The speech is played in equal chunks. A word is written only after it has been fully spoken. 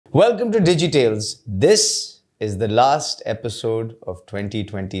Welcome to Digitales. This is the last episode of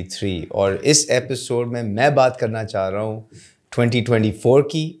 2023 और इस episode में मैं बात करना चाह रहा हूँ 2024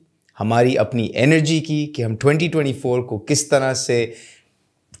 की, हमारी अपनी energy की कि हम 2024 को किस तरह से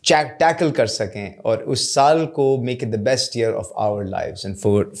tackle कर सकें और उस साल को make it the best year of our lives. And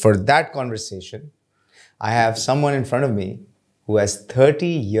for that conversation, I have someone in front of me who has 30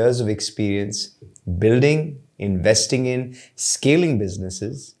 years of experience building, investing in, scaling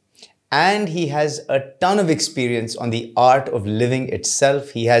businesses, and he has a ton of experience on the art of living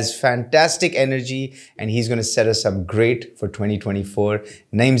itself. He has fantastic energy and he's going to set us up great for 2024.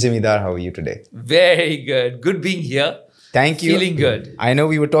 Naeem Zamindar, how are you today? Very good. Good being here. Thank you. Feeling good. I know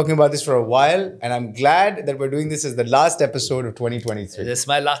we were talking about this for a while and I'm glad that we're doing this as the last episode of 2023. That's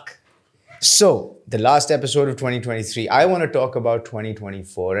my luck. So, the last episode of 2023, I want to talk about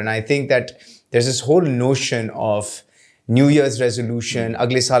 2024. And I think that there's this whole notion of New Year's resolution,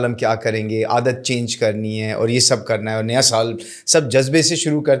 अगले साल हम क्या करेंगे, आदत change करनी है और ये सब करना है और नया साल सब जज्बे से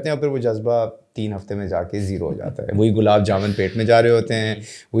शुरू करते हैं और फिर वो जज्बा 3 हफ्ते में जाके ज़ीरो हो जाता है. वही गुलाब जामुन पेट में जा रहे होते हैं,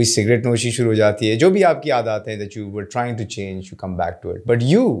 वही सिगरेट नोशी शुरू हो जाती है, जो भी आपकी आदतें हैं that you were trying to change, you come back to it. But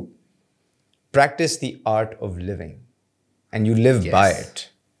you practice the art of living and you live by it.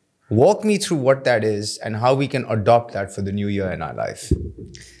 Walk me through what that is and how we can adopt that for the new year in our life.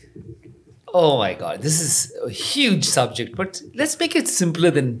 Oh my God, this is a huge subject, but let's make it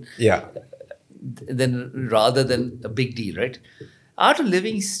simpler than rather than a big deal, right? Art of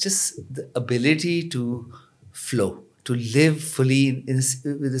living is just the ability to flow, to live fully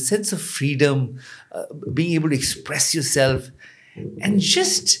with a sense of freedom, being able to express yourself and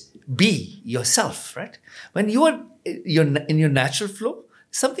just be yourself, right? When you're in your natural flow,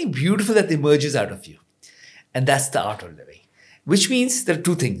 something beautiful that emerges out of you. And that's the art of living, which means there are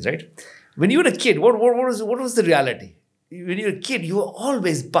two things, right? When you were a kid, what was the reality? When you were a kid, you were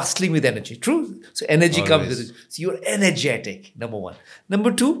always bustling with energy. True? So energy comes with it. So you're energetic, number one.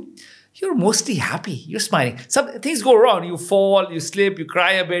 Number two, you're mostly happy. You're smiling. Some things go wrong. You fall, you slip, you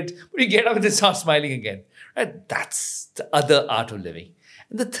cry a bit, but you get up and then start smiling again. Right? That's the other art of living.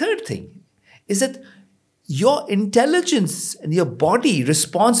 And the third thing is that your intelligence and your body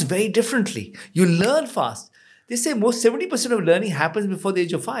responds very differently. You learn fast. They say most 70% of learning happens before the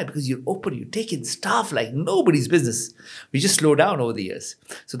age of 5 because you're open, you take in stuff like nobody's business. We just slow down over the years.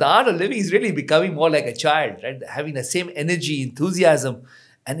 So the art of living is really becoming more like a child, right? Having the same energy, enthusiasm,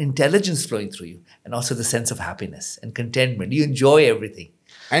 and intelligence flowing through you. And also the sense of happiness and contentment. You enjoy everything.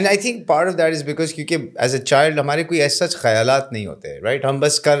 And I think part of that is because क्योंकि as a child हमारे कोई ऐसा ख़यालात नहीं होते, right? हम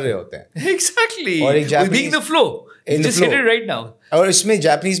बस कर रहे होते हैं. Exactly. और एक being in the flow. You just hit it right now. और इसमें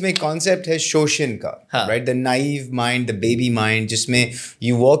Japanese में एक concept है Shoshin का, right? The naive mind, the baby mind, जिसमें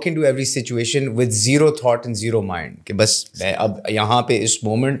you walk into every situation with zero thought and zero mind. कि बस मैं अब यहाँ पे इस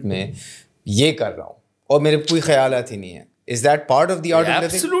moment में ये कर रहा हूँ और मेरे कोई ख़यालात ही नहीं है. Is that part of the art of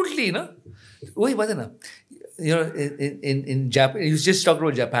living? Absolutely, ना. वही बात है ना. You know, in Japan, you just talked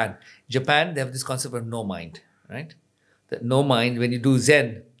about Japan. Japan, they have this concept of no mind, right? That no mind, when you do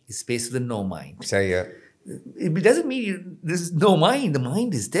Zen, is space of the no mind. Say, It doesn't mean there's no mind. The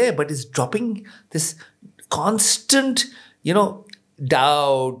mind is there, but it's dropping this constant,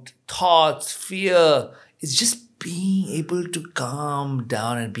 doubt, thoughts, fear. It's just being able to calm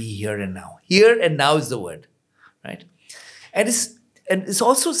down and be here and now. Here and now is the word, right? And it's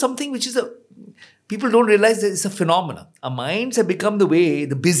also something which is people don't realize that it's a phenomenon. Our minds have become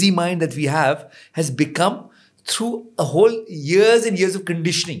the busy mind that we have has become through a whole years and years of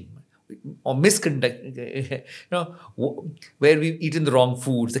conditioning or misconduct, where we've eaten the wrong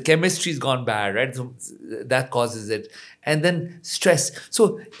foods. The chemistry's gone bad, right? So that causes it. And then stress.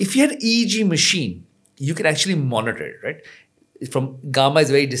 So if you had an EEG machine, you can actually monitor it, right? From gamma is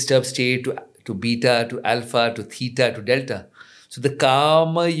a very disturbed state to beta, to alpha, to theta, to delta. So the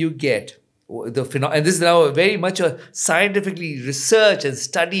calmer you get, and this is now very much a scientifically researched and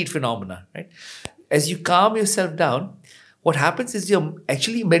studied phenomenon, right? As you calm yourself down, what happens is your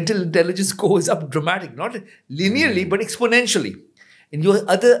actually mental intelligence goes up dramatically, not linearly, but exponentially. And your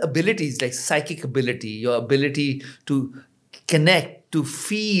other abilities like psychic ability, your ability to connect, to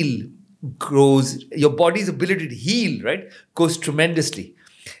feel grows, your body's ability to heal, right, goes tremendously.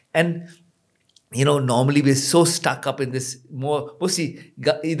 And normally we're so stuck up in this mostly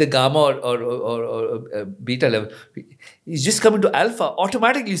either gamma or beta level. You just come into alpha,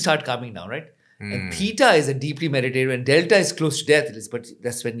 automatically you start calming down, right? And theta is a deeply meditative and delta is close to death. But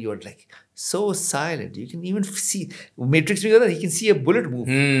that's when you're like so silent. You can even see, Matrix, you can see a bullet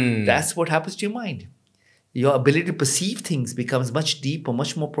move. That's what happens to your mind. Your ability to perceive things becomes much deeper,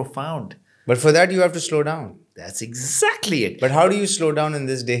 much more profound. But for that, you have to slow down. That's exactly it. But how do you slow down in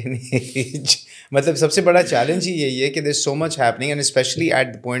this day and age? मतलब सबसे बड़ा challenge ही यही है कि there's so much happening, and especially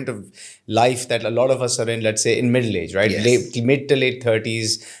at the point of life that a lot of us are in, let's say in middle age, right? Yes. Mid to late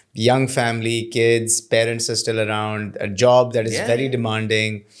 30s, young family, kids, parents are still around, a job that is very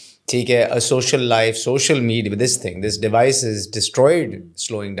demanding. ठीक है, a social life, social media, this device is destroyed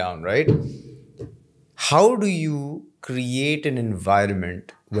slowing down, right? How do you create an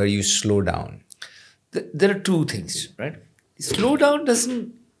environment where you slow down? There are two things, right? Slow down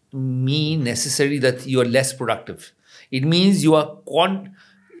doesn't mean necessarily that you are less productive. It means you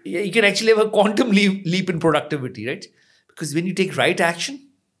can actually have a quantum leap in productivity, right? Because when you take right action,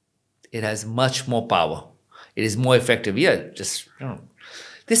 it has much more power. It is more effective. Yeah,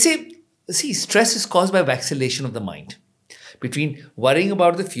 they say, see, stress is caused by vacillation of the mind between worrying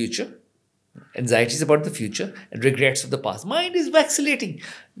about the future, anxieties about the future, and regrets of the past. Mind is vacillating.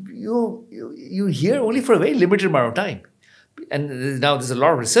 You hear only for a very limited amount of time. And now there's a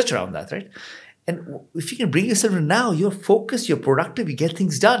lot of research around that, right? And if you can bring yourself to now, you're focused, you're productive, you get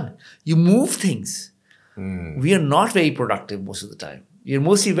things done. You move things. We are not very productive most of the time. You're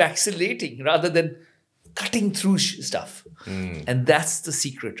mostly vacillating rather than cutting through stuff. And that's the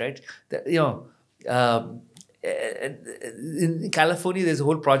secret, right? In California, there's a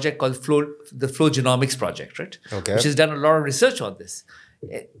whole project called the Flow Genomics Project, right? Okay. Which has done a lot of research on this.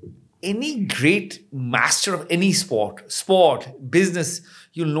 Any great master of any sport, business,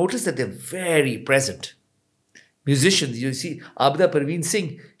 you'll notice that they're very present. Musicians, you see, Abda Parveen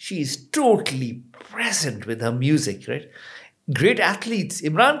Singh, she is totally present with her music, right? Great athletes,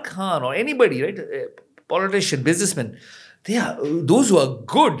 Imran Khan or anybody, right? Politician, businessman, those who are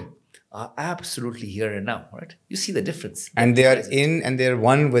good are absolutely here and now, right? You see the difference. And they are and they're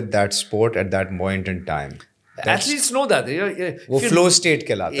one with that sport at that point in time. Athletes know that. वो flow state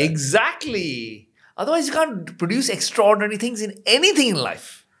कहलाता है. Exactly. Otherwise, you can't produce extraordinary things in anything in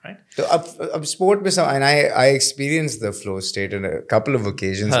life, right? So अब sport में and I experienced the flow state on a couple of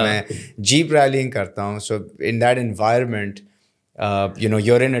occasions. मैं jeep rallying करता हूँ. So in that environment,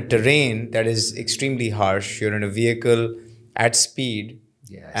 you're in a terrain that is extremely harsh. You're in a vehicle at speed.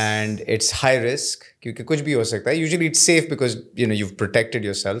 Yes. And it's high risk क्योंकि कुछ भी हो सकता है. Usually it's safe because you've protected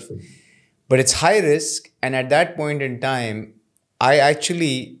yourself, but it's high risk. And at that point in time, I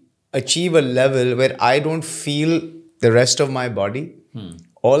actually achieve a level where I don't feel the rest of my body.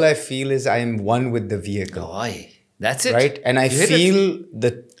 All I feel is I am one with the vehicle. That's it, right? And I feel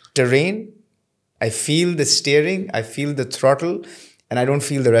the terrain, I feel the steering, I feel the throttle, and I don't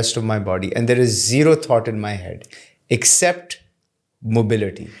feel the rest of my body. And there is zero thought in my head except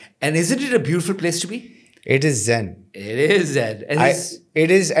mobility. And isn't it a beautiful place to be? It is Zen. It is Zen. And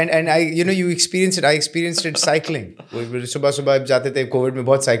it is, and I, you experience it. I experienced it cycling. सुबह जाते थे, Covid में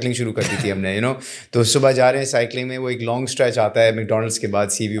बहुत cycling शुरू कर दी थी हमने, तो सुबह जा रहे हैं cycling में, वो एक long stretch आता है McDonald's के बाद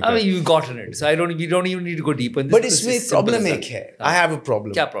Seaview पे. I mean, you've gotten it, so we don't even need to go deeper. But इसमें एक problem एक है. I have a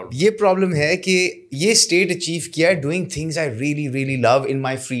problem. क्या problem? ये problem है कि ये state achieve किया doing things I really, really love in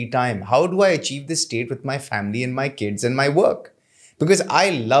my free time. How do I achieve this state with my family and my kids and my work? Because I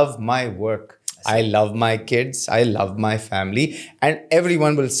love my work. I love my kids. I love my family. And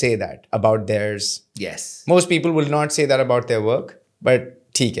everyone will say that about theirs. Yes. Most people will not say that about their work. But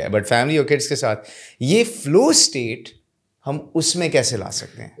ठीक है. But family और kids के साथ ये flow state हम उसमें कैसे ला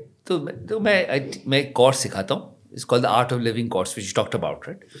सकते हैं? तो मैं एक course सिखाता हूँ. It's called the Art of Living course, which you talked about,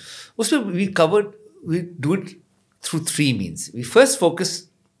 right? उसमें we do it through three means. We first focus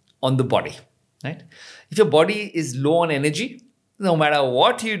on the body, right? If your body is low on energy, no matter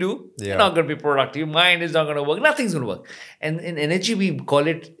what you do, you're not going to be productive. Your mind is not going to work. Nothing's going to work. And in energy, we call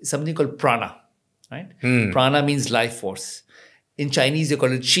it something called prana, right? Prana means life force. In Chinese, they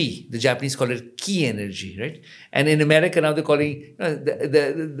call it chi. The Japanese call it ki energy, right? And in America, now they're calling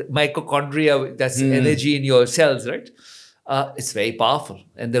the mitochondria, that's energy in your cells, right? It's very powerful.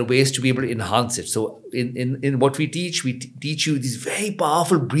 And there are ways to be able to enhance it. So in what we teach you these very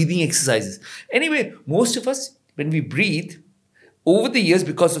powerful breathing exercises. Anyway, most of us, when we breathe, over the years,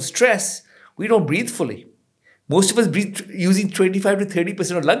 because of stress, we don't breathe fully. Most of us breathe using 25 to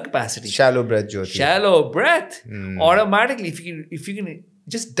 30% of lung capacity. Shallow breath, Jyoti. Shallow breath. Automatically, if you can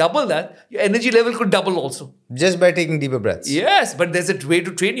just double that, your energy level could double also. Just by taking deeper breaths. Yes, but there's a way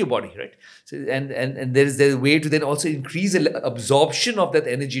to train your body, right? So, and there's a way to then also increase the absorption of that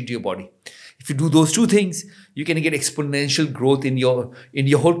energy into your body. If you do those two things, you can get exponential growth in your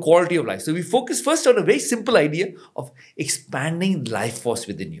whole quality of life. So we focus first on a very simple idea of expanding life force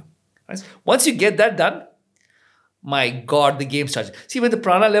within you. Right? Once you get that done, my God, the game starts. See, when the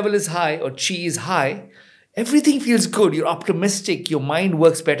prana level is high or chi is high, everything feels good. You're optimistic. Your mind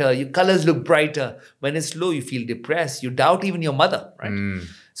works better. Your colors look brighter. When it's low, you feel depressed. You doubt even your mother, right?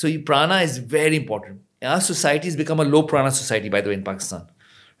 So prana is very important. Our society has become a low prana society, by the way, in Pakistan,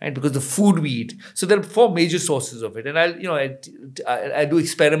 right? Because the food we eat. So there are 4 major sources of it, and I do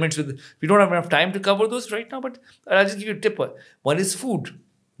experiments with. We don't have enough time to cover those right now, but I'll just give you a tip. One is food.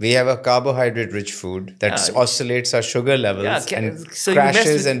 We have a carbohydrate-rich food that oscillates our sugar levels and so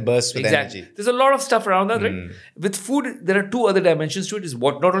crashes and bursts with energy. There's a lot of stuff around that, right? With food, there are 2 other dimensions to it. Is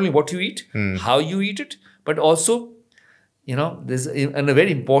not only what you eat, how you eat it, but also, there's a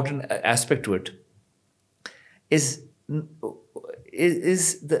very important aspect to it. Is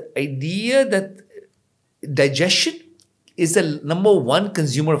the idea that digestion is the number 1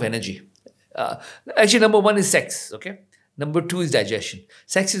 consumer of energy. Actually, number 1 is sex, okay? Number 2 is digestion.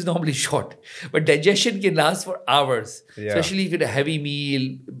 Sex is normally short, but digestion can last for hours. Yeah. Especially if you eat a heavy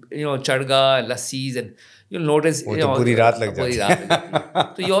meal, charga, lassis, and you'll notice, puri raat lag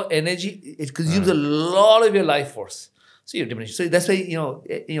jati. So your energy, it consumes a lot of your life force. So you're diminished. So that's why,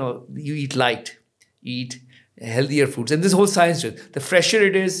 you eat light, you eat healthier foods. And this whole science, the fresher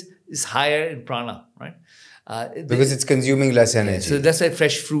it is higher in prana, right? Because it's consuming less energy. So that's why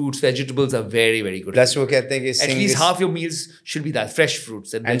fresh fruits, vegetables are very, very good. That's what I think is. At least half your meals should be that, fresh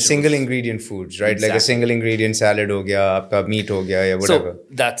fruits and single ingredient foods, right? Exactly. Like a single ingredient salad ho gaya, aapka meat ho gaya, whatever. So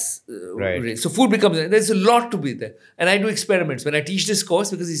that's right. So food becomes, there's a lot to be there. And I do experiments. When I teach this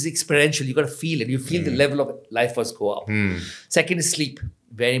course, because it's experiential, you got to feel it. You feel the level of life force go up. Second is sleep.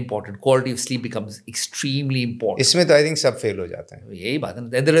 Very important. Quality of sleep becomes extremely important. इसमें तो I think सब fail हो जाते हैं. यही बात है.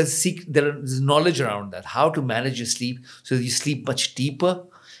 Then there is knowledge around that, how to manage your sleep so that you sleep much deeper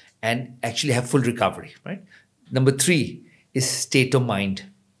and actually have full recovery, right? Number 3 is state of mind,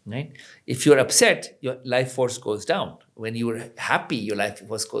 right? If you're upset, your life force goes down. When you're happy, your life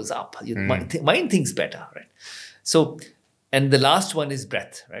force goes up. Your mind thinks better, right? So, and the last one is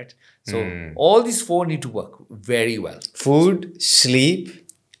breath, right? So all these 4 need to work very well. Food, sleep,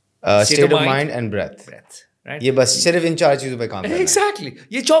 state of mind and breath. Right? ये बस सिर्फ इन 4 चीजों पे काम करना है. Exactly.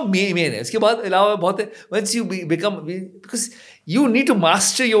 ये 4 main है. इसके बाद अलावा बहुत है. Once you become, because you need to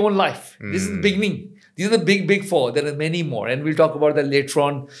master your own life. This is the beginning. These are the big 4. There are many more, and we'll talk about that later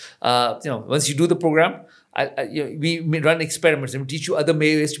on. Once you do the program, we run experiments and we teach you other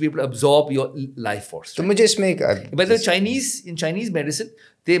ways to be able to absorb your life force. So मुझे इसमें एक. But in Chinese medicine,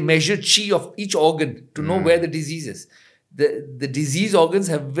 they measure qi of each organ to know where the disease is. The disease organs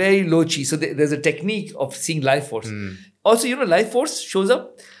have very low qi. So there's a technique of seeing life force. Also, life force shows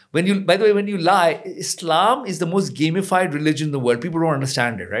up when you, by the way, when you lie. Islam is the most gamified religion in the world. People don't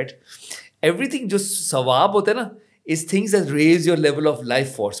understand it, right? Everything just sawab hota hai na, is things that raise your level of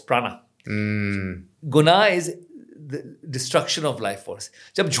life force, prana. Guna is the destruction of life force.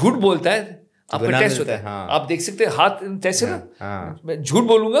 जब झूठ बोलता है, आपका test होता है. आप देख सकते हैं हाथ टेस्ट है ना. मैं झूठ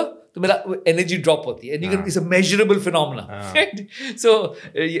बोलूंगा तो मेरा एनर्जी ड्रॉप होती है. And it's a measurable phenomenon. Right? So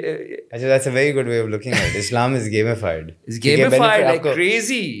that's a very good way of looking at it. Islam is gamified. It's gamified like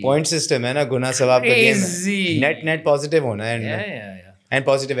crazy. Point system है ना, गुना सवाब का गेम है. Net positive होना है. Yeah. And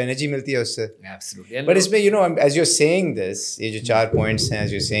positive energy मिलती है उससे. Absolutely. But इसमें, as you're saying this, ये जो 4 points हैं,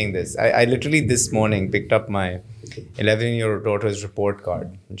 as you're saying this, I literally this morning picked up my 11-year-old daughter's report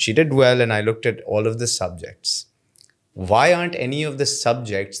card. She did well, and I looked at all of the subjects. Why aren't any of the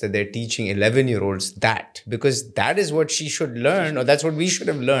subjects that they're teaching 11-year-olds that? Because that is what she should learn, or that's what we should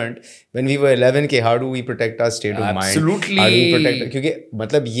have learned when we were 11. How do we protect our state of mind? Absolutely. How do we protect? क्योंकि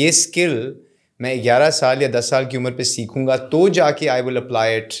मतलब ये skill मैं 11 साल या 10 साल की उम्र पे सीखूंगा तो जाके I will apply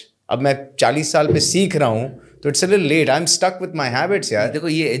it. अब मैं 40 साल पे सीख रहा हूँ तो it's a little late. I'm stuck with my habits यार. देखो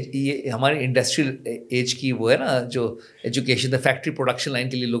ये हमारे इंडस्ट्रियल एज की वो है ना, जो education, the factory production line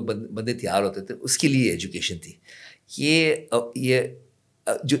के लिए लोग बंदे तैयार होते थे, उसके लिए एजुकेशन थी. ये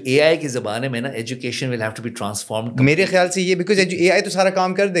जो AI के ज़माने में ना, education will have to be transformed. मेरे ख्याल से ये बिकॉज AI तो सारा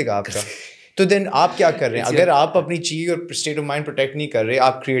काम कर देगा आपका. तो देन आप क्या कर रहे हैं? अगर आप अपनी चीज और स्टेट ऑफ माइंड प्रोटेक्ट नहीं कर रहे,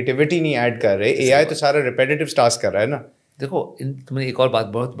 आप क्रिएटिविटी नहीं ऐड कर रहे, AI तो सारा रिपीटेटिव टास्क कर रहा है ना. देखो तुमने एक और बात,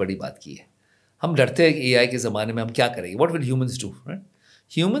 बहुत बड़ी बात की है. हम डरते हैं कि AI के ज़माने में हम क्या करेंगे. What will humans do? Right?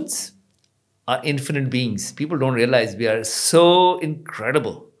 Humans are infinite beings. People don't realize we are so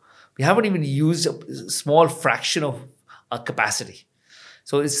incredible. We haven't even used a small fraction of our capacity.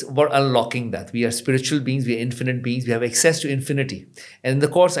 So it's about unlocking that. We are spiritual beings. We are infinite beings. We have access to infinity. And in the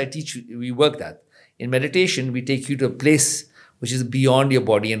course I teach, we work that. In meditation, we take you to a place which is beyond your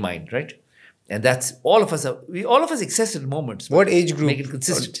body and mind, right? And that's all of us access it at moments. What age group? Make it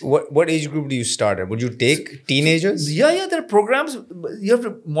consistent. What age group do you start at? Would you take teenagers? Yeah. There are programs you have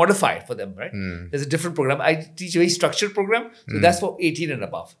to modify it for them, right? There's a different program. I teach a very structured program, so that's for 18 and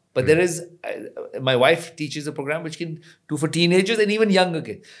above. But there is my wife teaches a program which can do for teenagers and even younger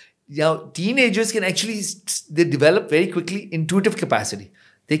kids. Now, teenagers can actually they develop very quickly intuitive capacity.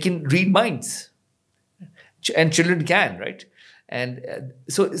 They can read minds, and children can, right? And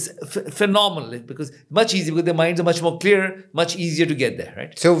so it's phenomenal because much easier because their minds are much more clear, much easier to get there,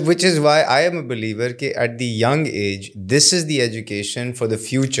 right? So, which is why I am a believer that at the young age, this is the education for the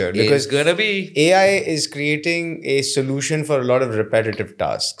future. Because it's gonna be AI is creating a solution for a lot of repetitive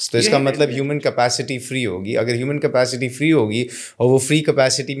tasks. तो इसका मतलब human capacity free होगी. अगर human capacity free होगी और वो free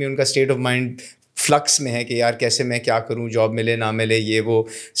capacity में उनका state of mind फ्लक्स में है कि यार कैसे मैं क्या करूं, जॉब मिले ना मिले, ये वो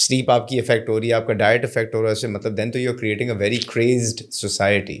स्लीप आपकी इफेक्ट हो रही है, आपका डाइट इफेक्ट हो रहा है, उससे मतलब देन तो you are creating a very क्रेज्ड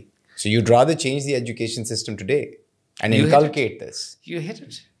society. So you'd rather change the education system today and inculcate this. You hit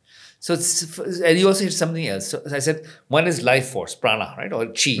it. So and you also hit something else. So as I said, one is life force, prana, right, or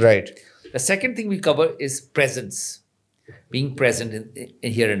chi. Right. The second thing we cover is presence. Being present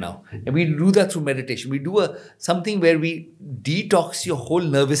in here and now. And we do that through meditation. We do something where we detox your whole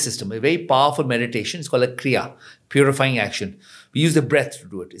nervous system. A very powerful meditation. It's called a kriya, purifying action. We use the breath to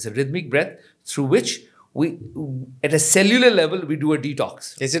do it. It's a rhythmic breath through which we, at a cellular level, we do a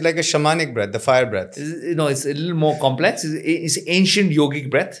detox. Is it like a shamanic breath, the fire breath? No, it's a little more complex. It's ancient yogic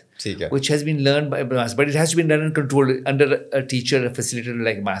breath, which has been learned by us, but it has to be done and controlled under a teacher, a facilitator,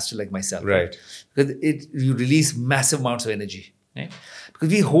 like a master, like myself. Right. Because you release massive amounts of energy. Right?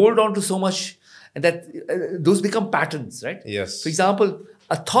 Because we hold on to so much, and that those become patterns, right? Yes. For example,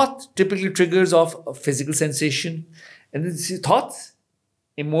 a thought typically triggers off a physical sensation, and then thoughts,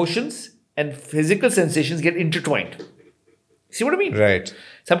 emotions, and physical sensations get intertwined. See what I mean? Right.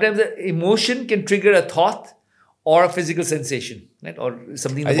 Sometimes an emotion can trigger a thought or a physical sensation, right? Or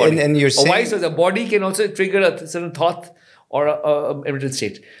something in the body. And you're saying... Or vice versa, the body can also trigger a certain thought or a mental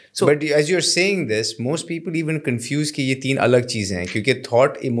state. So, but as you're saying this, most people even confuse कि ये तीन अलग चीजें हैं, क्योंकि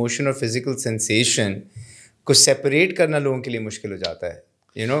thought, emotion और physical sensation को separate करना लोगों के लिए मुश्किल हो जाता है.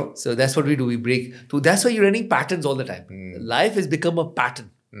 You know? So that's what we do. We break. So that's why you're running patterns all the time. Life has become a pattern.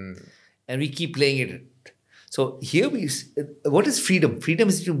 And we keep playing it. So here what is freedom? Freedom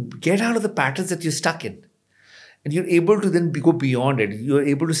is to get out of the patterns that you're stuck in. And you're able to then go beyond it. You're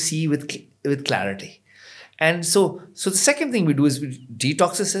able to see with clarity. And so the second thing we do is we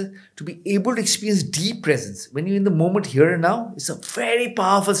detox ourselves to be able to experience deep presence. When you're in the moment here and now, it's a very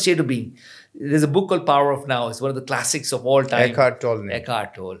powerful state of being. There's a book called Power of Now. It's one of the classics of all time. Eckhart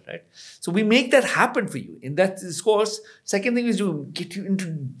Tolle, right? So we make that happen for you. In that course, second thing is to get you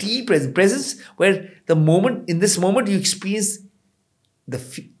into deep presence where in this moment, you experience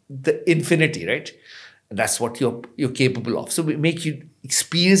the infinity, right? And that's what you're capable of. So we make you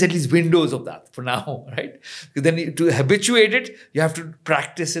experience at least windows of that for now, right? Because then to habituate it, you have to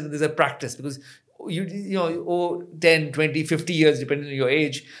practice it. There's a practice because you 10, 20, 50 years, depending on your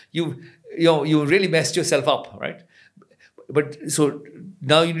age, you really messed yourself up, right? But so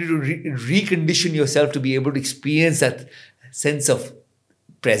now you need to recondition yourself to be able to experience that sense of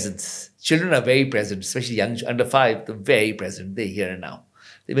presence. Children are very present, especially young, under 5, they're very present. They're here and now.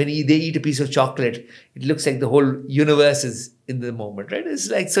 When they eat a piece of chocolate, it looks like the whole universe is in the moment, right? It's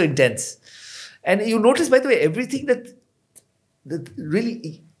like so intense. And you notice, by the way, everything that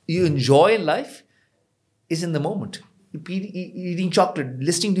really you enjoy in life is in the moment. Eating chocolate,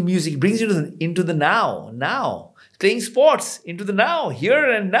 listening to music brings you into the now. Playing sports into the now, here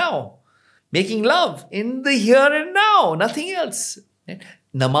and now. Making love in the here and now, nothing else.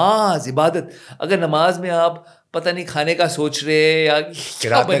 Namaz, ibadat. Agar namaz mein aap पता नहीं खाने का सोच रहे या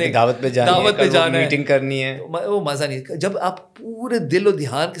क्या बनेगा, दावत पे जाना है, मीटिंग करनी है, वो मजा नहीं. जब आप पूरे दिल और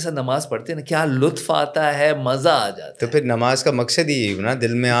ध्यान के साथ नमाज पढ़ते हैं ना, क्या लुत्फ आता है, मजा आ जाता है. तो फिर नमाज का मकसद ही है ना,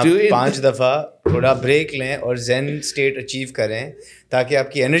 दिल में आप 5 दफा थोड़ा ब्रेक लें और ज़ेन स्टेट अचीव करें ताकि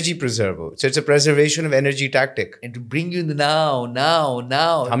आपकी एनर्जी प्रिजर्व हो. So it's a preservation of energy tactic and to bring you in the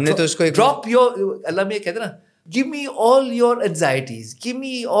now. हमने तो इसको ड्रॉप योर, अल्लाह में कहते हैं ना, give me all your anxieties. Give me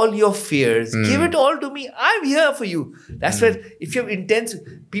all your fears. Give it all to me. I'm here for you. That's where, if you have intense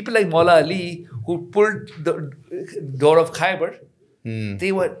people like Maula Ali, who pulled the door of Khyber,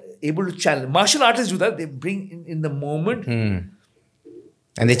 they were able to channel. Martial artists do that. They bring in the moment.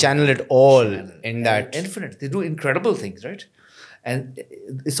 And they channel it all in that. Infinite. They do incredible things, right? And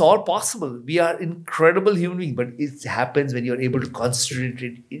it's all possible. We are incredible human beings, but it happens when you're able to concentrate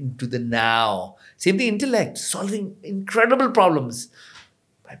it into the now. Same thing, intellect, solving incredible problems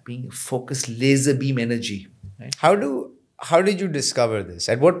by being a focused laser beam energy. Right? How do how did you discover this?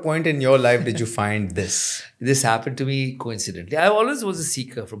 At what point in your life did you find this? This happened to me coincidentally. I always was a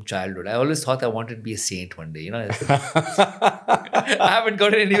seeker from childhood. I always thought I wanted to be a saint one day. I haven't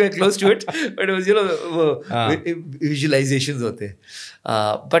gotten anywhere close to it, but it was, visualizations hote.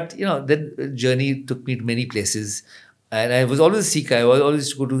 But, then the journey took me to many places. And I was always a seeker. I was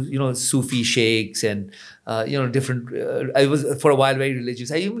always go to, Sufi sheikhs and, different. I was for a while very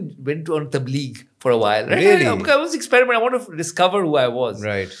religious. I even went on Tabligh for a while. Right? Really? I was experimenting. I want to discover who I was.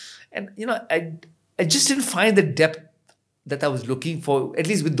 Right. And, I just didn't find the depth that I was looking for, at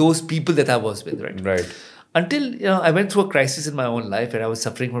least with those people that I was with. Right. Right. Until, I went through a crisis in my own life and I was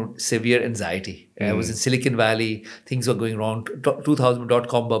suffering from severe anxiety. I was in Silicon Valley. Things were going wrong. 2000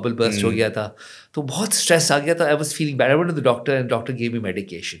 .com bubble burst ho gaya tha. So बहुत stress आ गया था. I was feeling bad. I went to the doctor and the doctor gave me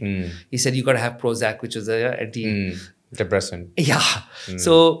medication. He said, you got to have Prozac, which is an Depressant. Yeah.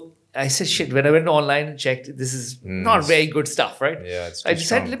 So I said, shit, when I went online and checked, this is not very good stuff, right? Yeah, it's I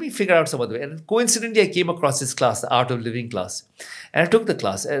decided, let me figure out some other way. And coincidentally, I came across this class, the Art of Living class. And I took the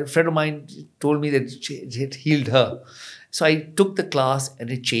class. A friend of mine told me that it healed her. So I took the class and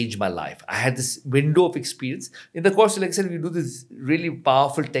it changed my life. I had this window of experience. In the course, like I said, we do this really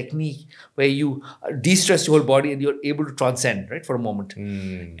powerful technique where you de-stress your whole body and you're able to transcend, right, for a moment.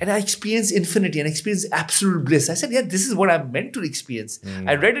 And I experienced infinity and experienced absolute bliss. I said, yeah, this is what I'm meant to experience.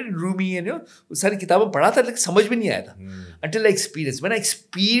 I read it in Rumi and, sari kitabon padha tha, like, samajh bhi nahi aaya tha. Until I experienced. When I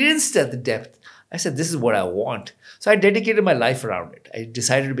experienced at the depth, I said, this is what I want. So I dedicated my life around it. I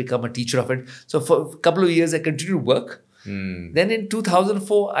decided to become a teacher of it. So for a couple of years, I continued to work. Then in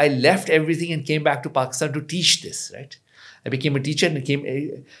 2004, I left everything and came back to Pakistan to teach this, right? I became a teacher and came...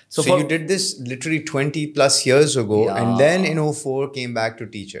 So you did this literally 20 plus years ago, and then in 2004 came back to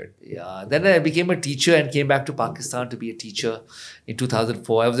teacher. Yeah, then I became a teacher and came back to Pakistan to be a teacher in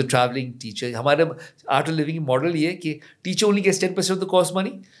 2004. I was a traveling teacher. Our Art of Living model is that teacher only gets 10% of the course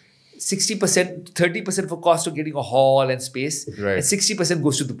money. 60%, 30% for cost of getting a hall and space, right. And 60%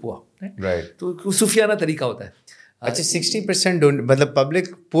 goes to the poor. Right. So, Sufiana tarika hota hai. अच्छा 60% donate मतलब public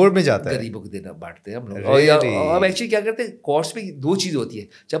पोर में जाता है गरीबों को देना बांटते हैं हम लोग और अब एक्चुअली क्या करते हैं कोर्स में दो चीज़ होती है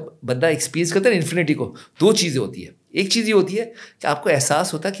जब बंदा एक्सपीरियंस करता है इन्फिनिटी को दो चीज़ें होती है एक चीज़ ये होती है कि आपको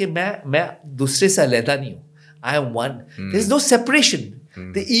एहसास होता है कि मैं दूसरे से अलहदा नहीं हूँ I am one there is no separation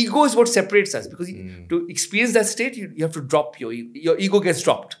the ego is what separates us because to experience that state you have to drop your ego gets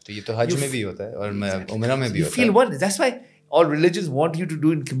dropped तो ये तो हज में भी होता है और उमरा में भी होता है you feel one that's why all religions want you to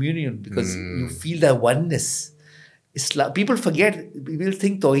do in communion because you feel that oneness. Islam, people forget, people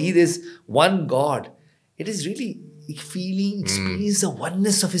think Tawheed is one God. It is really feeling, experience the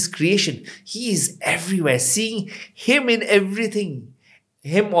oneness of His creation. He is everywhere, seeing Him in everything,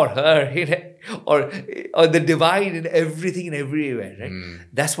 Him or her, or the divine in everything and everywhere, right?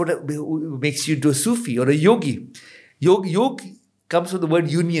 That's what makes you into a Sufi or a yogi. Yoga comes from the word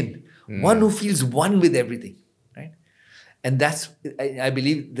union, one who feels one with everything, right? And that's, I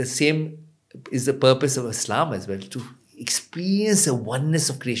believe, the same is the purpose of Islam as well, to experience the oneness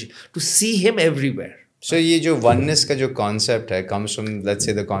of creation, to see Him everywhere. So ये जो oneness का जो concept है comes from, let's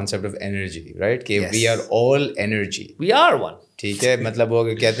say, the concept of energy, right? कि we are all energy. We are one. ठीक है मतलब वो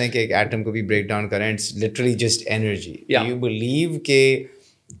कहते हैं कि एक atom को भी break down करें, it's literally just energy. Yeah. You believe कि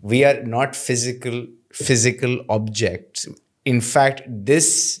we are not physical objects. In fact,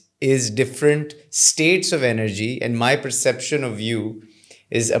 this is different states of energy, and my perception of you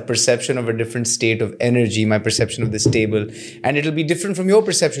is a perception of a different state of energy, my perception of this table, and it'll be different from your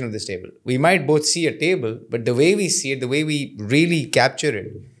perception of this table. We might both see a table, but the way we see it, the way we really capture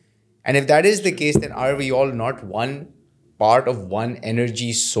it, and if that is the case, then are we all not one part of one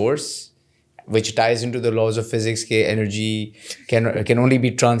energy source, which ties into the laws of physics, that energy can only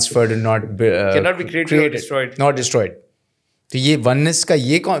be transferred and not cannot be created or destroyed. Not destroyed. So ये oneness का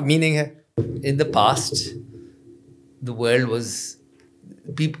ये meaning है. In the past, the world was...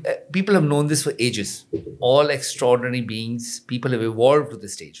 People have known this for ages. All extraordinary beings, people have evolved to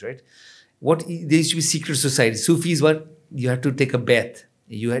this stage, right? There used to be secret societies. Sufis were, you had to take a bath.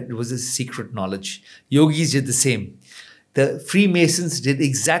 It was a secret knowledge. Yogis did the same. The Freemasons did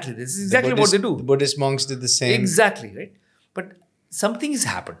exactly this. Is exactly what they do. The Buddhist monks did the same. Exactly, right? But something has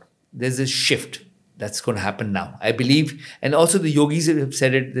happened. There's a shift that's going to happen now, I believe. And also the yogis have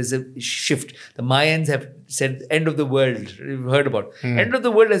said it, there's a shift. The Mayans have said end of the world. You've heard about. End of the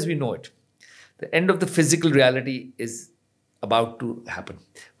world as we know it. The end of the physical reality is about to happen.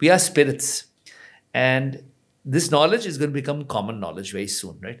 We are spirits. And this knowledge is going to become common knowledge very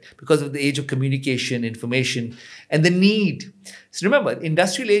soon, right? Because of the age of communication, information, and the need. So remember,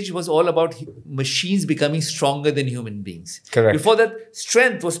 industrial age was all about machines becoming stronger than human beings. Correct. Before that,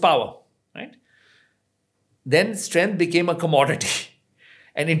 strength was power, right? then strength became a commodity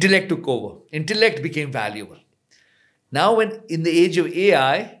and intellect took over. Intellect became valuable. Now, when in the age of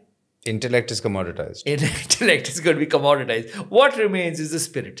AI, Intellect is commoditized. intellect is going to be commoditized. What remains is the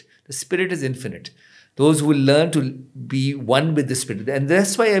spirit. The spirit is infinite. Those who will learn to be one with the spirit. And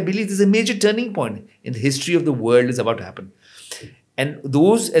that's why I believe there's a major turning point in the history of the world is about to happen. And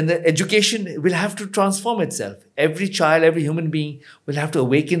the education will have to transform itself. Every child, every human being will have to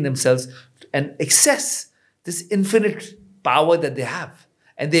awaken themselves and access this infinite power that they have.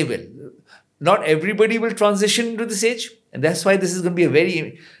 And they will. Not everybody will transition into this age. And that's why this is going to be a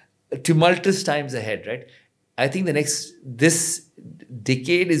very tumultuous times ahead, right? I think this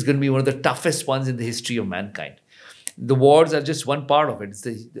decade is going to be one of the toughest ones in the history of mankind. The wars are just one part of it. It's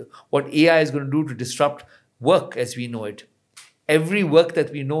what AI is going to do to disrupt work as we know it. Every work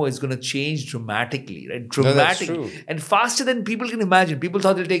that we know is going to change dramatically, right? Dramatically. No, that's true. And faster than people can imagine. People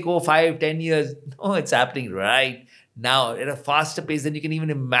thought it'll take 5, 10 years. No, it's happening right now at a faster pace than you can even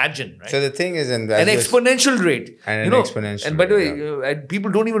imagine, right? So the thing is, an exponential rate. And an exponential And by the rate, way, and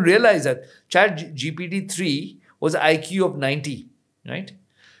people don't even realize that ChatGPT-3 was IQ of 90, right?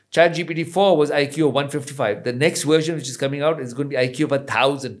 ChatGPT-4 was IQ of 155. The next version which is coming out is going to be IQ of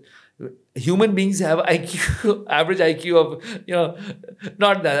 1,000. Human beings have IQ, average IQ of,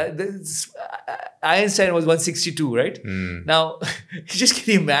 not that. Einstein was 162, right? Now, you just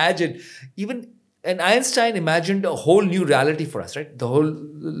can imagine, and Einstein imagined a whole new reality for us, right? The whole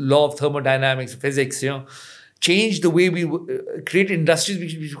law of thermodynamics, physics, changed the way we create industries,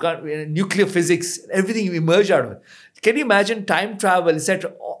 which can't, nuclear physics, everything emerged out of it. Can you imagine time travel,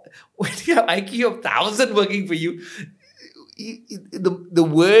 etc.? When you have IQ of 1,000 working for you, the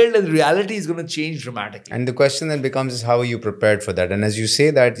world and reality is going to change dramatically. And the question then becomes is how are you prepared for that? And as you say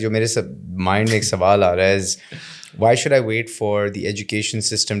that, mere mind mein ek sawal aa raha is, why should I wait for the education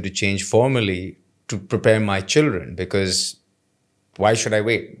system to change formally to prepare my children? Because why should I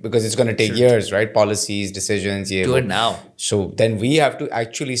wait? Because it's going to take years, right? Policies, decisions. Do it now. So then we have to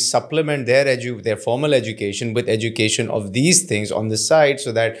actually supplement their formal education with education of these things on the side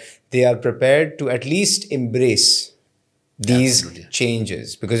so that they are prepared to at least embrace these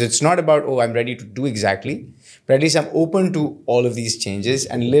changes. Because it's not about, I'm ready to do exactly, but at least I'm open to all of these changes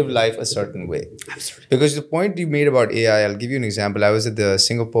and live life a certain way. Absolutely. Because the point you made about AI, I'll give you an example. I was at the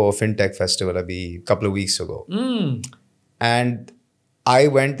Singapore FinTech Festival a couple of weeks ago. And I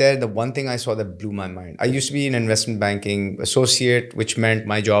went there. The one thing I saw that blew my mind. I used to be an investment banking associate, which meant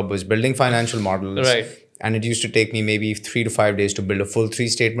my job was building financial models. Right. And it used to take me maybe 3 to 5 days to build a full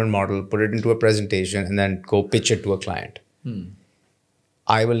 3-statement model, put it into a presentation, and then go pitch it to a client.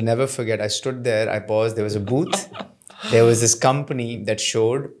 I will never forget. I stood there, I paused, there was a booth. There was this company that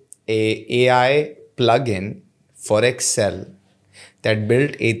showed a AI plugin for Excel that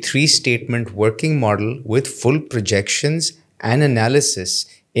built a 3-statement working model with full projections and analysis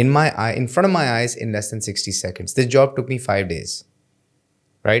in front of my eyes in less than 60 seconds. This job took me 5 days,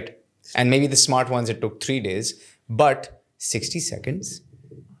 right? And maybe the smart ones, it took 3 days, but 60 seconds.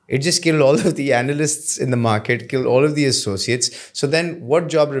 It just killed all of the analysts in the market, killed all of the associates. So then what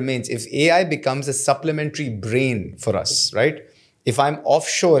job remains? If AI becomes a supplementary brain for us, right? If I'm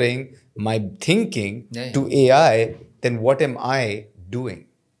offshoring my thinking to AI, then what am I doing?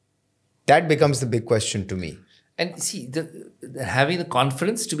 That becomes the big question to me. And see, having the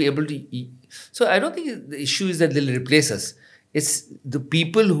confidence to be able to... So I don't think the issue is that they'll replace us. It's the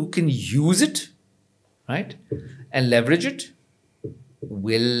people who can use it, right? And leverage it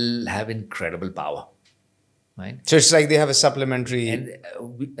will have incredible power, right? So it's like they have a supplementary...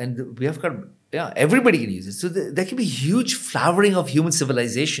 And we have got... Yeah, everybody can use it. So there can be huge flowering of human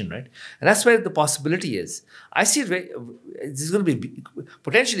civilization, right? And that's where the possibility is. I see it this is going to be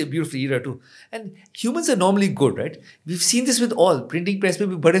potentially a beautiful era too. And humans are normally good, right? We've seen this with all. Printing press में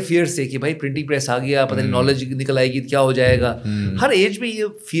भी बड़े fears थे कि भाई printing press आ गया, पता नहीं knowledge निकल आएगी, क्या हो जाएगा. हर age में ये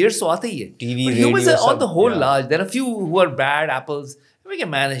fears तो आते ही है. TV, but humans radio, are on the whole large. There are a few who are bad apples. We can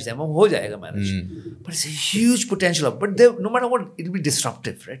manage them. हो जाएगा manage. But it's a huge potential. But no matter what, it'll be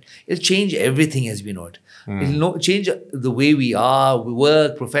disruptive, right? It'll change everything as we know it. It'll change the way we are, we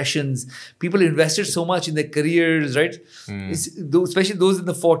work, professions. People invested so much in their careers, right? Especially those in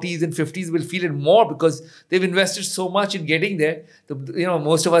the 40s and 50s will feel it more because they've invested so much in getting there.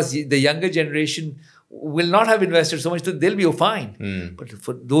 Most of us, the younger generation, will not have invested so much, so they'll be fine. But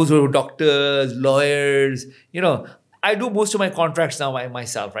for those who are doctors, lawyers, I do most of my contracts now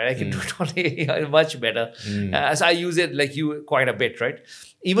myself, right? I can do it on AI much better. As I use it like you quite a bit, right?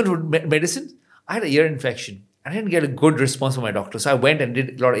 Even for medicine, I had an ear infection. I didn't get a good response from my doctor. So I went and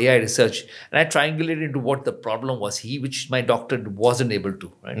did a lot of AI research, and I triangulated into what the problem was, which my doctor wasn't able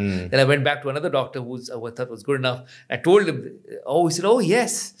to. Right. Then I went back to another doctor who I thought was good enough. I told him, he said, oh,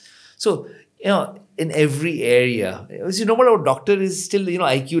 yes. So, in every area, you know what, our doctor is still,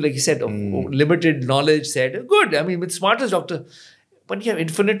 IQ, like you said, of limited knowledge, said, good. I mean, with smartest doctor, but you have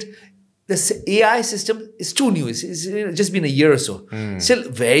infinite. The AI system is too new. It's just been a year or so. Still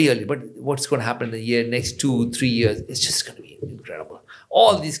very early. But what's going to happen in the next 2-3 years, it's just going to be incredible.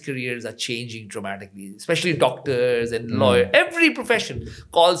 All these careers are changing dramatically, especially doctors and lawyers, every profession,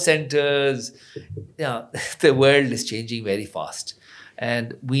 call centers. The world is changing very fast.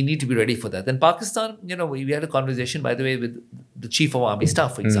 And we need to be ready for that. In Pakistan, we had a conversation, by the way, with the Chief of Army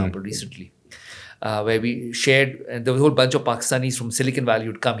Staff, for example, recently. Where we shared, and there was a whole bunch of Pakistanis from Silicon Valley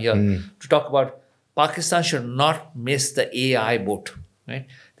would come here to talk about Pakistan should not miss the AI boat. Right?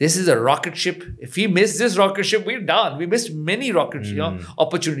 This is a rocket ship. If we miss this rocket ship, we're done. We missed many rocket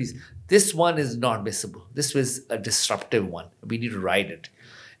opportunities. This one is not missable. This was a disruptive one. We need to ride it.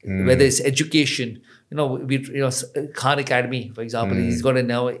 Whether it's education, Khan Academy, for example, he's got a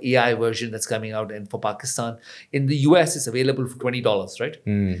now AI version that's coming out, and for Pakistan, in the US, it's available for $20, right?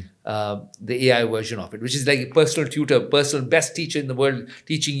 The AI version of it, which is like a personal tutor, personal best teacher in the world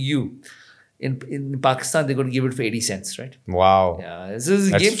teaching you. In Pakistan, they're going to give it for 80 cents, right? Wow. Yeah, this is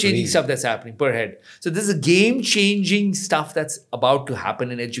game-changing stuff that's happening per head. So this is game-changing stuff that's about to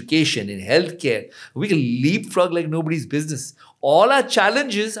happen in education, in healthcare. We can leapfrog like nobody's business. All our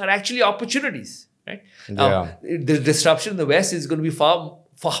challenges are actually opportunities, right? Now, the disruption in the West is going to be far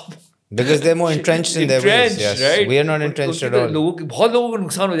because they're more entrenched in their ways. Yes. Right? We are not entrenched at all. बहुत लोगों को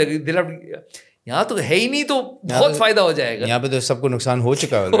नुकसान हो जाएगा. यहाँ तो है ही नहीं, तो बहुत फायदा हो जाएगा. यहाँ पे तो सबको नुकसान हो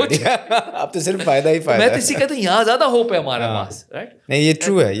चुका है. अब तो सिर्फ फायदा ही फायदा. मैं तो इसी कहता हूँ, यहाँ ज्यादा होप है हमारे पास, राइट? नहीं, ये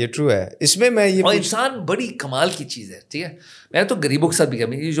ट्रू है. इसमें मैं ये और इंसान बड़ी कमाल की चीज़ है, ठीक है? मैं तो गरीबों के साथ भी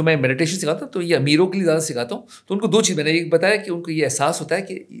करता हूँ. जो मैं मेडिटेशन सिखाता हूँ, तो ये अमीरों के लिए ज़्यादा सिखाता हूँ. तो उनको 2 चीज़ मैंने एक बताया कि उनको ये एहसास होता है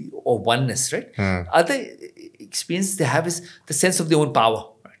कि oneness, right? Other experience they have is the sense of their own power.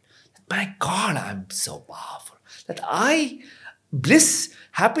 Right? My God, I'm so powerful. Bliss,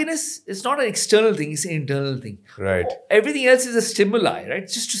 happiness is not an external thing, it's an internal thing. Right. Everything else is a stimuli, right?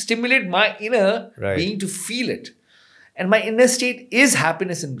 Just to stimulate my inner being to feel it. And my inner state is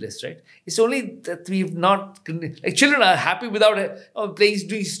happiness and bliss, right? It's only that we've not... Like children are happy without playing,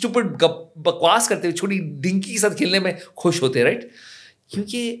 doing stupid bakwas karte हुए, छोटी dinky के साथ खेलने में खुश होते, right?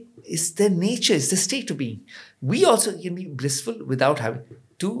 क्योंकि it's their nature, it's the state of being. We also can be blissful without having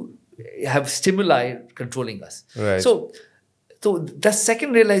to have stimuli controlling us. Right. So the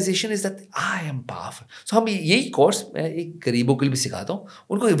second realization is that I am powerful. So हम यही course मैं एक गरीबों के लिए भी सिखाता हूँ.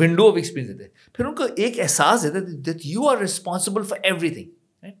 उनको एक window of experience देते हैं. फिर उनको एक एहसास देते हैं that you are responsible for everything.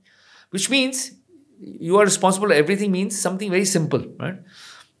 Right? Which means you are responsible for everything means something very simple. Right?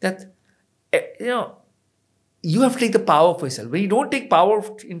 That, you have to take the power for yourself. When you don't take power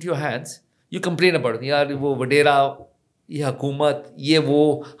into your hands, you complain about it. यार वो वडेरा, ये हुकूमत, ये वो,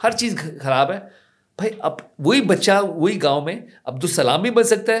 हर चीज़ खराब है. भाई अब वही बच्चा वही गांव में अब्दुल सलाम भी बन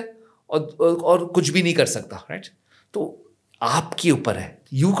सकता है और कुछ भी नहीं कर सकता, राइट? तो आपके ऊपर है.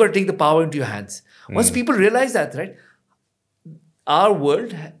 You got to take the power into your hands. Once people realize that, right, our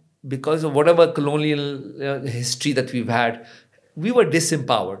world, because of whatever colonial history that we've had, we were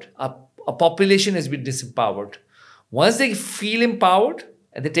disempowered. Our population has been disempowered. Once they feel empowered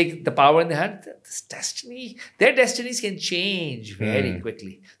and they take the power in their hand, their destinies can change very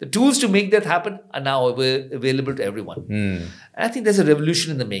quickly. The tools to make that happen are now available to everyone. And I think there's a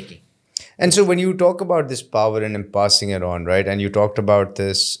revolution in the making. And so when you talk about this power and passing it on, right, and you talked about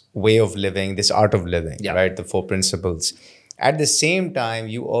this way of living, this art of living, right, the 4 principles. At the same time,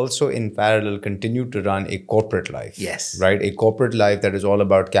 you also in parallel continue to run a corporate life. Yes. Right? A corporate life that is all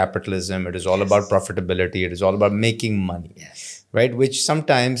about capitalism. It is all about profitability. It is all about making money. Yes. Right? Which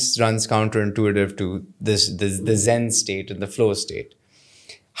sometimes runs counterintuitive to the Zen state and the flow state.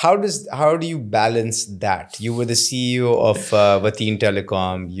 How do you balance that? You were the CEO of Wateen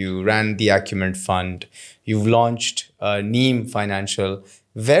Telecom. You ran the Acumen Fund. You've launched Naeem Financial.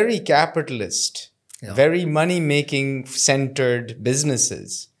 Very capitalist. Yeah. Very money-making centered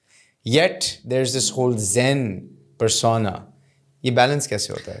businesses. Yet, there's this whole Zen persona. ये balance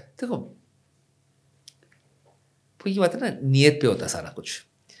कैसे होता है? देखो, ये बात है ना, नियत पे होता है सारा कुछ.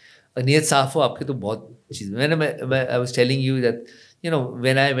 और नियत साफ हो आपके तो बहुत चीज़. I was telling you that,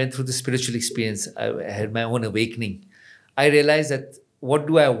 when I went through the spiritual experience, I had my own awakening. I realized that what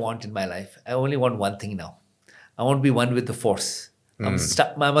do I want in my life? I only want one thing now. I want to be one with the force.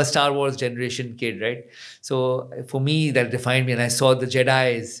 I'm a Star Wars generation kid, right? So for me, that defined me. And I saw the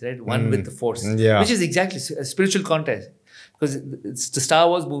Jedis, right? One with the Force, which is exactly a spiritual context. Because the Star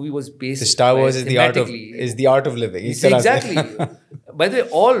Wars movie was based. The Star Wars is the art of living. Exactly. By the way,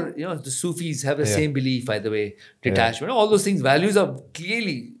 all the Sufis have the same belief. By the way, detachment, all those things, values are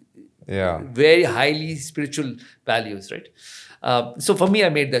clearly very highly spiritual values, right? So for me, I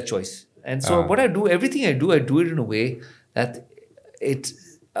made that choice, and so what I do, everything I do it in a way that it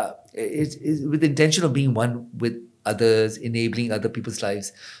is with the intention of being one with others, enabling other people's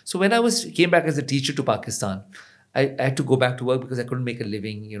lives. So when I came back as a teacher to Pakistan, I had to go back to work because I couldn't make a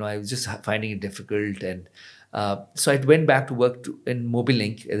living. I was just finding it difficult. And so I went back to work in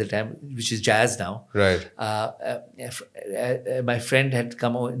Mobilink at the time, which is Jazz now. Right. My friend had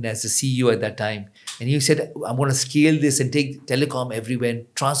come on as the CEO at that time. And he said, I'm going to scale this and take telecom everywhere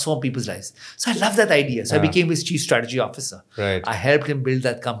and transform people's lives. So I love that idea. So I became his chief strategy officer. Right. I helped him build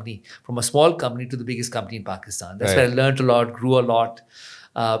that company from a small company to the biggest company in Pakistan. That's where I learned a lot, grew a lot.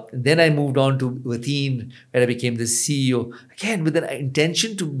 Then I moved on to Wateen, where I became the CEO, again with an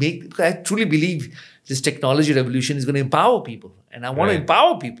intention to because I truly believe this technology revolution is going to empower people, and I want to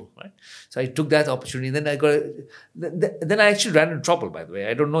empower people, right? So I took that opportunity. Then then I actually ran into trouble, by the way.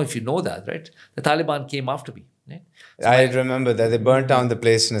 I don't know if you know that, right? The Taliban came after me. Right? So I remember that they burnt down the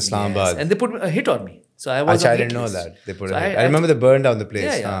place in Islamabad, and they put a hit on me. So I was. I didn't know that they put a hit. I remember they burned down the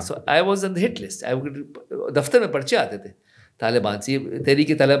place. Yeah. So I was on the hit list. दफ्तर में पर्चे आते थे तालिबान से,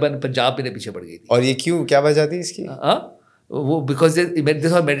 तहरीक तालिबान पंजाब में पीछे पड़ गई थी. और ये क्यों, क्या वजह थी इसकी? वो because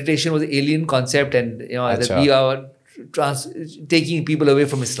this whole meditation was an alien concept, and that we are taking people away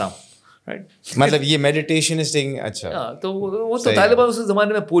from Islam, right? मतलब ये meditation is taking, अच्छा. तो वो तो तालिबान उस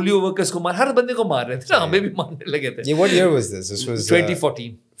ज़माने में पोलियो वर्कर्स को हर बंदे को मार रहे थे ना, हमें भी मारने लगे थे. What year was this? This was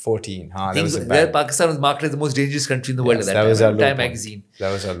 2014. 14. That was bad. Pakistan was marked as the most dangerous country in the world at that time. That was our low Time point. magazine.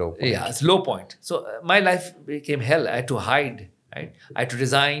 That was our low point. Yeah, it's low point. So my life became hell. I had to hide. Right? I had to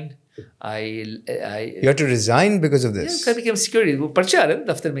resign. You had to resign because of this? Yeah, I became security. वो पर्चे आ रहे हैं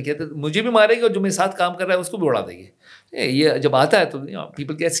दफ्तर में, कहते मुझे भी मारेंगे और जो मेरे साथ काम कर रहा है उसको भी उड़ा देंगे. ये जब आता है तो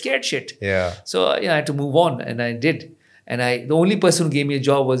people get scared shit. Yeah. So I had to move on, and I did. And the only person who gave me a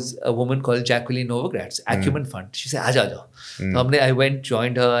job was a woman called Jacqueline Novogratz, Acumen Fund. She said, "Aaja, aaja." So I went,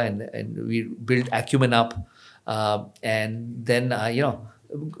 joined her, and we built Acumen up. And then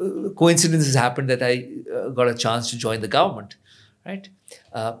coincidences happened that I got a chance to join the government. Right,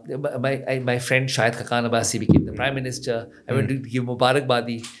 my friend Shahid Khaqan Abbasi became the Prime Minister. I went to give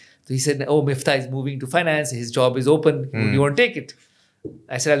Mubarakbadi. So he said, "Oh, Miftah is moving to finance. His job is open. Do you want to take it?"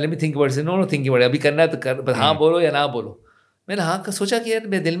 I said, "Let me think about it." He said, "No, think about it. अभी करना है तो कर, but हाँ बोलो या ना बोलो." मैंने हाँ का सोचा कि यार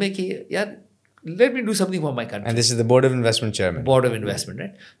मेरे दिल में कि यार let me do something for my country. And this is the Board of Investment Chairman. Board of Investment,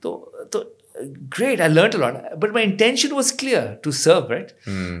 right? So great, I learned a lot, but my intention was clear, to serve, right?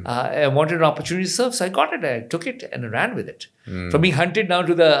 I wanted an opportunity to serve, so I got it. I took it and ran with it. From being hunted now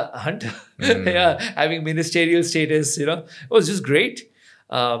to the hunter, having ministerial status, it was just great.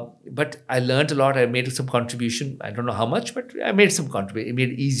 But I learned a lot. I made some contribution. I don't know how much, but I made some contribution. It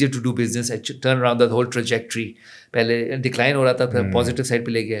made it easier to do business. I turned around the whole trajectory. पहले decline हो रहा था, फिर positive side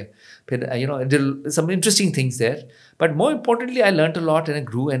पे ले गए. फिर I did some interesting things there. But more importantly, I learned a lot and I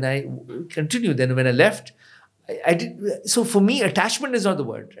grew and I continued. Then when I left, I did. So for me, attachment is not the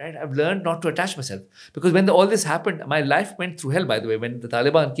word, right? I've learned not to attach myself, because when all this happened, my life went through hell. By the way, when the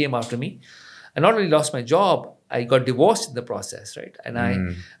Taliban came after me, I not only lost my job, I got divorced in the process, right? And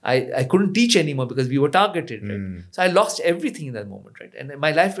I couldn't teach anymore because we were targeted, right? So I lost everything in that moment, right? And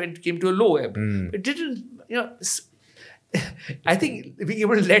my life came to a low ebb. It didn't, I think being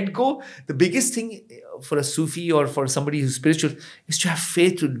able to let go, the biggest thing for a Sufi or for somebody who's spiritual is to have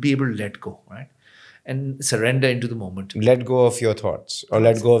faith to be able to let go, right? And surrender into the moment. Let go of your thoughts or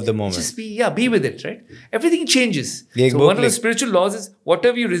let go of the moment. Just be with it, right? Everything changes. So one of the spiritual laws is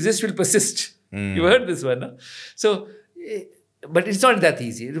whatever you resist will persist. You heard this one, no? So, but it's not that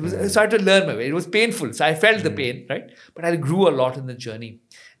easy. So I had to learn my way. It was painful. So I felt the pain, right? But I grew a lot in the journey.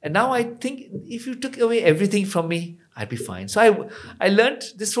 And now I think if you took away everything from me, I'd be fine. So I learned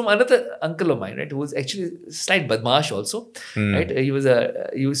this from another uncle of mine, right? Who was actually a slight badmash also, right? He was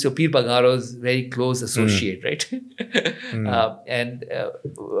Pir Bagaro's very close associate, right? And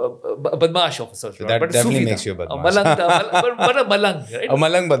badmash also. So that definitely makes you a badmash. But a malang, right? A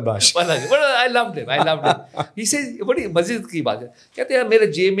malang badmash. Malang. But I loved him. He says, बड़ी मज़े की बात है. कहते हैं मेरे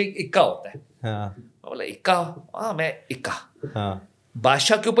जेब में इक्का होता है. मैं बोला इक्का? हाँ मैं इक्का.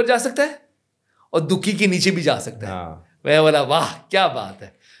 बादशाह के ऊपर जा सकता है और दुखी के नीचे भी जा सकता है. मैं बोला वाह क्या बात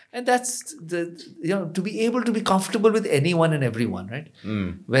है. And that's to be able to be comfortable with anyone and everyone, right?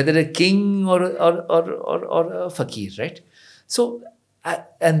 Whether a king or a fakir, right? So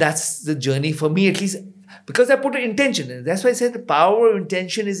And that's the journey for me, at least, because I put an intention in it. That's why I said the power of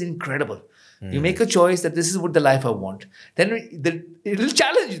intention is incredible. You make a choice that this is what the life I want. Then it will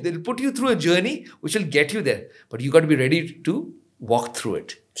challenge you. They'll put you through a journey which will get you there. But you got to be ready to walk through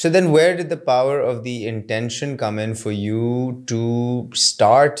it. So then where did the power of the intention come in for you to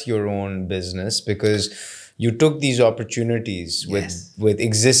start your own business? Because you took these opportunities with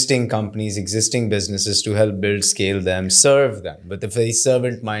existing companies, existing businesses to help build, scale them, serve them with a very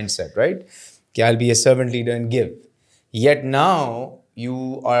servant mindset, right? I'll be a servant leader and give. Yet now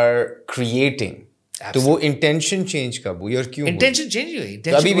you are creating. तो वो intention change कब हुई और क्यों? Intention change हुई.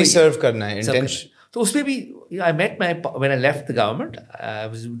 तो अभी भी serve करना है intention. तो उसमें भी I met when I left the government, I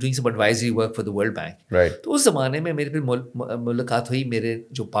was doing some advisory work for the World Bank. Right. तो उस ज़माने में मेरे फिर मुलाकात हुई मेरे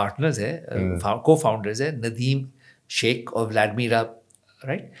जो partners हैं, co-founders हैं, नदीम शेख और व्लादिमीरा,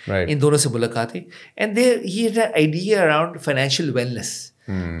 right? इन दोनों से मुलाकात हुई. And he had an idea around financial wellness.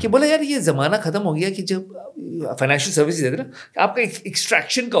 कि बोला यार ये ज़माना ख़त्म हो गया कि जब फाइनेंशियल सर्विसेज देते ना आपका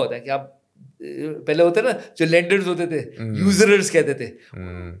एक्सट्रैक्शन का होता है कि आप पहले होते ना जो लेंडर्स होते थे यूजर्स कहते थे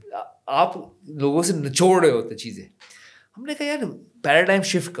आप लोगों से निचोड़ रहे होते चीज़ें. हमने कहा यार पैराडाइम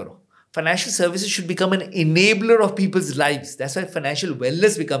शिफ्ट करो. Financial services should become an enabler of people's lives. That's why financial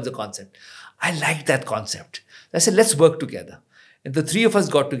wellness becomes a concept. I like that concept. I said, let's work together. And the three of us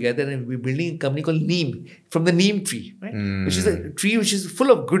got together and we're building a company called Neem, from the Neem tree, right? Which is a tree which is full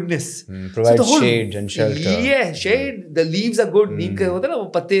of goodness. Provides shade and shelter. Yeah, shade. The leaves are good. Neem का होता है ना वो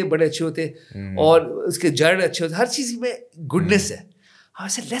पत्ते बड़े अच्छे होते हैं और उसके जड़ अच्छे होते हैं. हर चीज़ में goodness है. I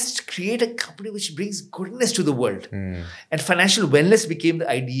said, let's create a company which brings goodness to the world. And financial wellness became the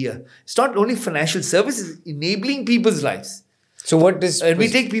idea. It's not only financial services, enabling people's lives. So what is... And we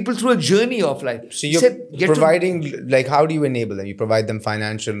take people through a journey of life. So you're providing, like, how do you enable them? You provide them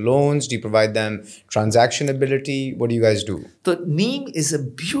financial loans? Do you provide them transactionability? What do you guys do? So Neem is a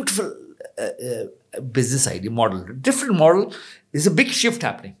beautiful business idea model. Different model. There's a big shift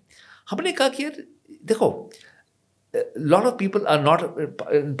happening. हमने कहा कि यार देखो, a lot of people are not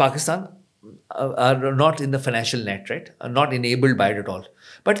in Pakistan are not in the financial net, right? Are not enabled by it at all.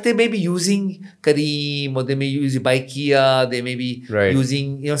 But they may be using Kareem, or they may use Baikia, they may be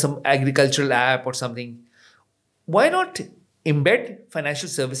using some agricultural app or something. Why not embed financial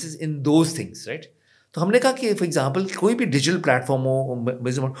services in those things, right? तो हमने कहा कि for example कोई भी digital platform हो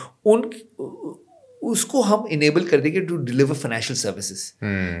उसको हम enable कर देंगे to deliver financial services.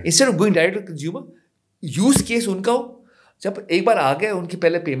 Instead of going direct to consumer, use case उनका हो. जब एक बार आ गए उनकी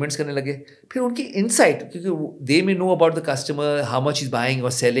पहले पेमेंट्स करने लगे फिर उनकी इनसाइट क्योंकि दे मे know about the customer how much is buying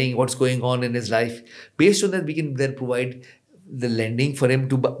और selling what's going on in his life based on that we can then provide the lending for him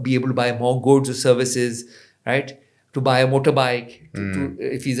to be able to bye more goods और services right to bye a motorbike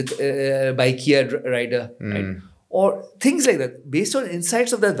if he's a Baikia rider right or things like that. Based on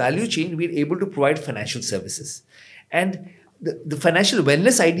insights of that value chain we're able to provide financial services. And the financial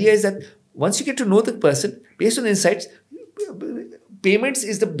wellness idea is that once you get to know the person, based on insights, payments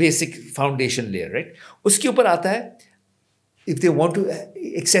is the basic foundation layer, right? Uske upar aata hai, if they want to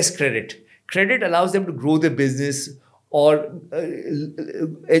access credit. Credit allows them to grow their business or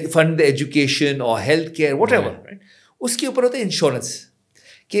fund the education or healthcare, whatever, right? Uske upar hota hai insurance.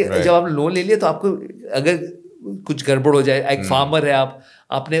 कि जब आप loan ले लिया तो आपको अगर कुछ गड़बड़ हो जाए, एक फार्मर है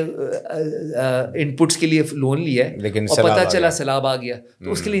आपने इनपुट्स के लिए लोन लिया है और पता चला सैलाब आ गया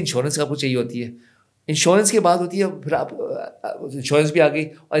तो उसके लिए इंश्योरेंस आपको चाहिए होती है. इंश्योरेंस के बाद होती है फिर आप इंश्योरेंस भी आ गई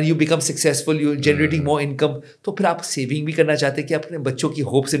और you become successful, you generating more income. तो फिर आप सेविंग भी करना चाहते हैं कि अपने बच्चों की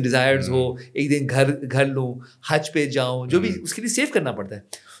होप्स एंड डिज़ायर्स हो, एक दिन घर लूँ, हज पे जाऊँ, जो भी उसके लिए सेव करना पड़ता है.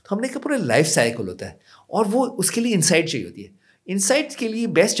 तो हमने कहा पूरा लाइफ साइकिल होता है और वो उसके लिए इंसाइट चाहिए होती है. Insights के लिए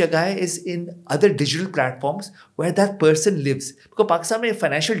बेस्ट जगह है is in other digital platforms where that person lives. Because Pakistan में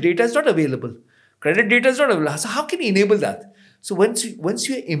financial data is not available, credit data is not available. So how can you enable that? So once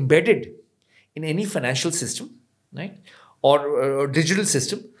you are embedded in any financial system, right, or digital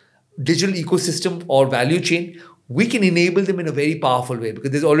system, digital ecosystem or value chain, we can enable them in a very powerful way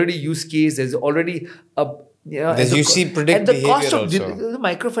because there's already use case, there's already a you see predict behavior cost of also. The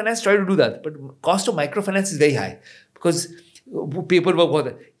microfinance try to do that, but cost of microfinance is very high because वो paper work बहुत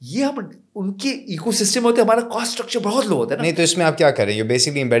है. ये हम उनके ecosystem होते हैं, हमारा cost structure बहुत लो होता है ना. नहीं तो इसमें आप क्या करें? You're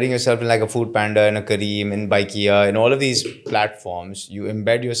basically embedding yourself in like a Food Panda, in a Kareem, in Baikia, in all of these platforms. You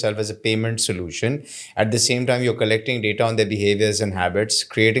embed yourself as a payment solution. At the same time, you're collecting data on their behaviors and habits,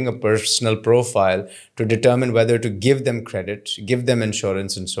 creating a personal profile to determine whether to give them credit, give them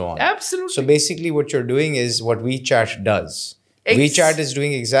insurance, and so on. Absolutely. So basically, what you're doing is what WeChat does. WeChat is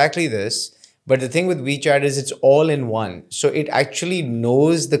doing exactly this. But the thing with WeChat is it's all in one. So it actually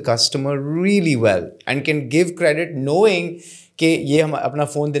knows the customer really well and can give credit knowing कि ये हम अपना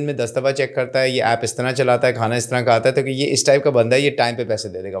phone दिन में 10 दफ़ा check करता है, ये ऐप इस तरह चलाता है, खाना इस तरह का आता है, तो कि ये इस टाइप का बंदा है, ये टाइम पे पैसे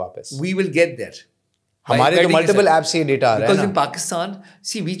दे देगा वापस. We will get there. हमारे तो मल्टीपल ऐप से ये डेटा आ रहा है Because ना. in Pakistan,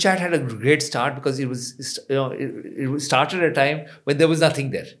 see, WeChat had a great start because it was, it started at a time when there was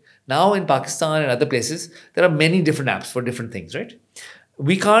nothing there. Now in Pakistan and other places, there are many different apps for different things, right?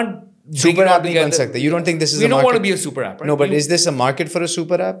 We can't Super app नहीं बन सकते. You don't think this is a market? We don't want to be a super app, right? No, but is this a market for a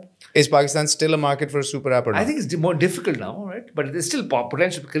super app? Is Pakistan still a market for a super app or not? I think it's more difficult now, right? But there's still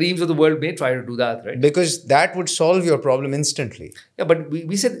potential. Kareems of the world may try to do that, right? Because that would solve your problem instantly. Yeah, but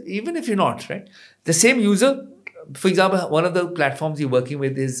we said, even if you're not, right? The same user, for example, one of the platforms you're working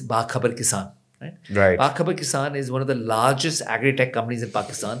with is Bakhabar Kisan, right? Right. Bakhabar Kisan is one of the largest agri-tech companies in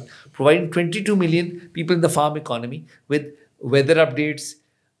Pakistan, providing 22 million people in the farm economy with weather updates,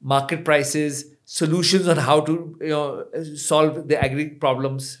 market prices, solutions on how to solve the agri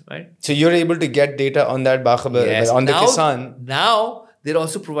problems, right? So you're able to get data on that Bakhabar, Yes. on the Kisan. Now they're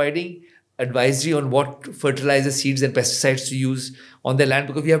also providing advisory on what fertilizer, seeds and pesticides to use on their land,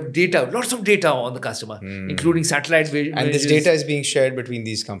 because we have data, lots of data on the customer, including satellite images. And this data is being shared between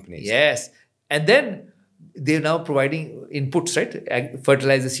these companies. Yes. And then they're now providing inputs, right?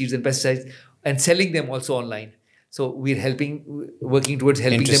 Fertilizer, seeds and pesticides, and selling them also online. So we're working towards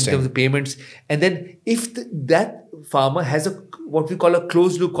helping them in terms of payments. And then if that farmer has what we call a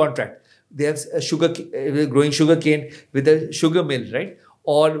closed loop contract, they have growing sugar cane with a sugar mill, right?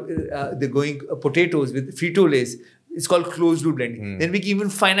 Or they're growing potatoes with Frito-Lays. It's called closed loop lending. Then we can even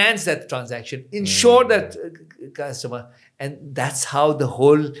finance that transaction, insure that customer. And that's how the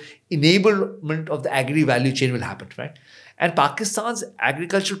whole enablement of the agri value chain will happen, right? And Pakistan's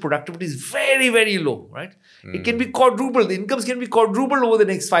agricultural productivity is very, very low, right? It can be quadrupled. The incomes can be quadrupled over the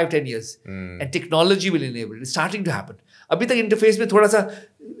next 5-10 years. And technology will enable it. It's starting to happen. अभी तक interface में थोड़ा सा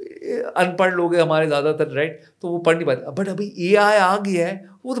अनपढ़ लोग हैं हमारे ज़्यादातर, राइट? तो वो पढ़ नहीं पाते. बट अभी AI आ गया है,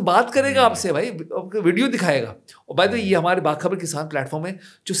 वो तो बात करेगा आपसे भाई, आपको वीडियो दिखाएगा. और बाय द वे ये हमारे बाखबर किसान प्लेटफॉर्म है,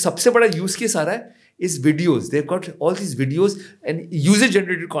 जो सबसे बड़ा यूज केस आ रहा है is videos. They've got all these videos and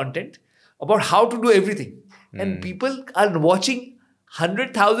user-generated content about how to do everything. And people are watching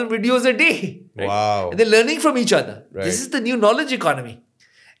 100,000 videos a day. Right? Wow. And they're learning from each other. Right. This is the new knowledge economy.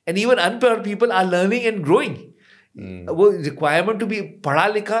 And even unprepared people are learning and growing. The requirement to be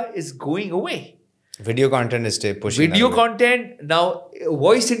padha likha is going away. Video content is pushing. Video content, now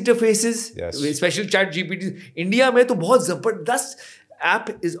voice interfaces, yes. Special chat GPT. India mein to bahut zabardast app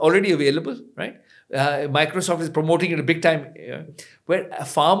is already available, right? Microsoft is promoting it a big time, where a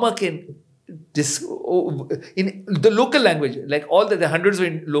farmer can in the local language, like all the hundreds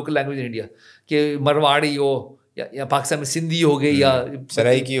of local language in India, कि मरवाड़ी हो या पाकिस्तान में सिंधी हो गई या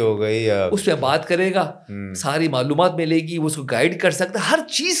सराइकी हो गई या उस पे बात करेगा, सारी मालूमात मिलेगी, वो उसको गाइड कर सकता है हर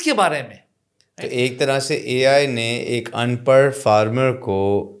चीज के बारे में. तो एक तरह से AI ने एक अनपढ़ फार्मर को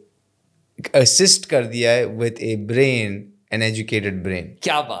असिस्ट कर दिया है with a brain, an educated brain.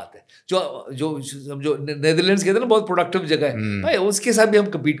 क्या बात है. जो समझो नेदरलैंड्स कहते हैं ना बहुत प्रोडक्टिव जगह है भाई, उसके साथ भी हम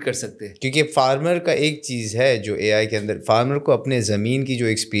कम्पीट कर सकते हैं. क्योंकि फार्मर का एक चीज़ है जो AI के अंदर, फार्मर को अपने ज़मीन की जो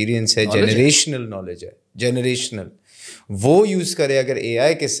एक्सपीरियंस है, जनरेशनल नॉलेज है, जनरेशनल, वो यूज़ करे अगर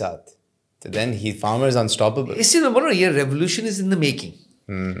AI के साथ, तो then he farmer is unstoppable. इससे मैं बोल रहा हूँ, ये revolution is in the making.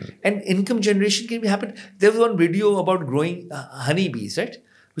 And income generation can be happen. There was one video about growing honeybees, right?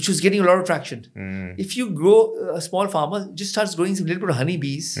 Which was getting a lot of traction. If you grow, a small farmer just starts growing some little bit of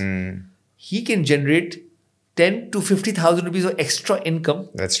honeybees, he can generate 10 to 50,000 rupees of extra income.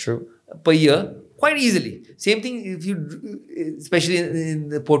 That's true. Per year, quite easily. Same thing if you, especially in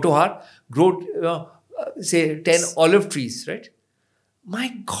the Potohar, grow, say 10 olive trees, right? My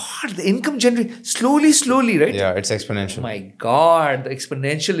God, the income generate slowly, right? Yeah, it's exponential. My God, the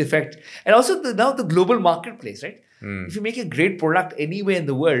exponential effect. And also now the global marketplace, right? If you make a great product anywhere in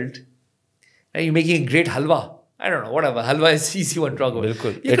the world, and you're making a great halwa, I don't know, whatever, halwa is easy one to talk about.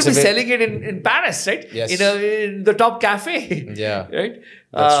 Bilkul. You could be selling it in Paris, right? Yes. In the top cafe. Yeah. Right?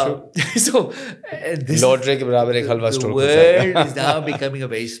 That's true. So, Lottery ke barabar ek halwa store. The world is now becoming a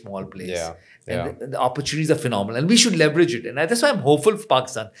very small place. Yeah. And the opportunities are phenomenal. And we should leverage it. And that's why I'm hopeful for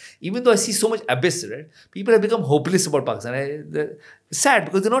Pakistan. Even though I see so much abyss, right? People have become hopeless about Pakistan. Sad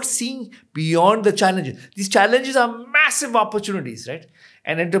because they're not seeing beyond the challenges. These challenges are massive opportunities, right?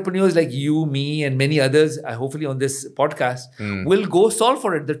 And entrepreneurs like you, me, and many others, hopefully on this podcast, will go solve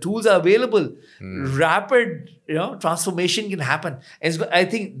for it. The tools are available. Rapid, transformation can happen. And I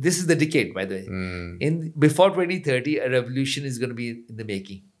think this is the decade, by the way. Before 2030, a revolution is going to be in the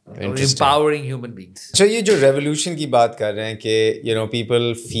making. Empowering human beings. So ये जो revolution की बात कर रहे हैं कि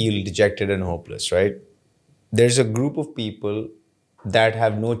people feel dejected and hopeless, right? There's a group of people that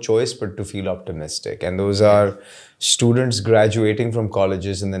have no choice but to feel optimistic. And those are students graduating from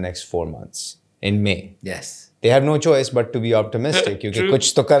colleges in the next 4 months, in May. Yes. They have no choice but to be optimistic क्योंकि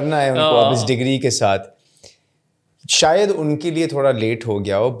कुछ तो करना है उनको अब इस degree के साथ. शायद उनके लिए थोड़ा लेट हो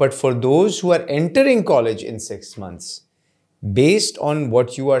गया हो, but for those who are entering college in 6 months, based on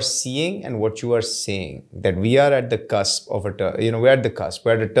what you are seeing and what you are saying, that we are at the cusp of we're at the cusp,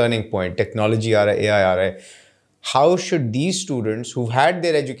 we're at a turning point. Technology aa raha hai, AI aa raha hai. How should these students who've had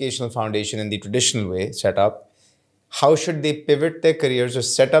their educational foundation in the traditional way set up, how should they pivot their careers or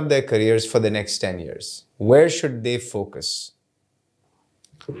set up their careers for the next 10 years? Where should they focus?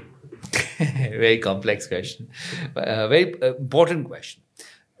 Very complex question. Very important question.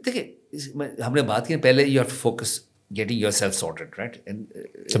 देखिए, हमने बात की पहले you have to focus getting yourself sorted, right? And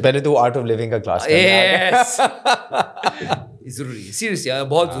so पहले तो art of living का class करना है. Yes. ज़रूरी है. Seriously,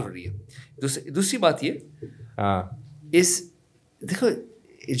 बहुत ज़रूरी है. दूसरी बात ये is, देखो,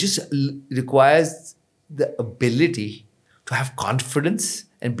 it just requires the ability to have confidence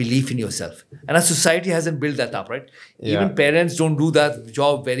and belief in yourself. And our society hasn't built that up, right? Yeah. Even parents don't do that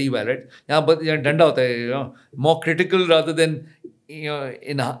job very well, right? But danda hota hai, more critical rather than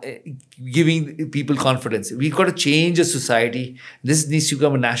in giving people confidence. We've got to change a society. This needs to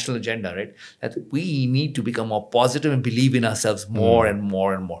become a national agenda, right? That we need to become more positive and believe in ourselves more and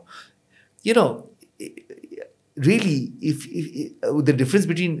more and more. Really, if the difference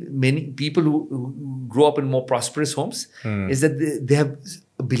between many people who grow up in more prosperous homes is that they have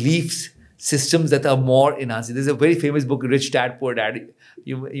beliefs, systems that are more enhanced. There's a very famous book, Rich Dad, Poor Dad.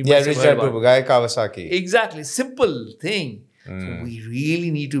 You must Rich have Dad, heard Poor Guy Kawasaki. Exactly. Simple thing. So we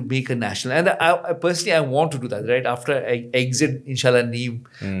really need to make a national. And I personally, I want to do that, right? After I exit, inshallah, Naeem,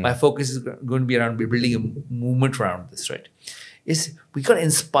 my focus is going to be around building a movement around this, right? Is we got to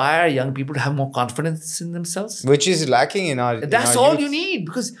inspire young people to have more confidence in themselves. Which is lacking in our That's all you need,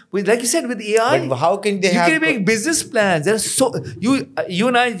 because like you said, with AI, but how can they you can make business plans. There's you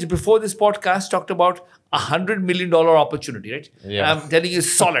and I before this podcast talked about $100 million opportunity, right? Yeah. And I'm telling you,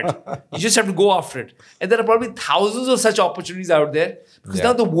 it's solid. You just have to go after it. And there are probably thousands of such opportunities out there, because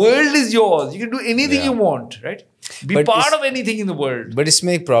now the world is yours. You can do anything you want, right? Be part of anything in the world. But it's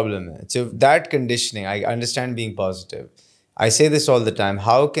a problem. So that conditioning, I understand being positive. I say this all the time.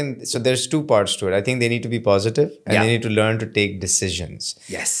 So there's two parts to it. I think they need to be positive and they need to learn to take decisions.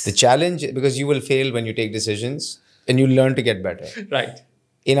 Yes. The challenge, because you will fail when you take decisions and you learn to get better. Right.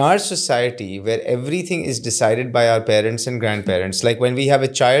 In our society, where everything is decided by our parents and grandparents, like when we have a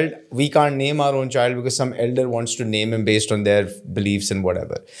child, we can't name our own child because some elder wants to name him based on their beliefs and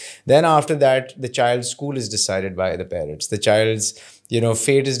whatever. Then after that, the child's school is decided by the parents. The child's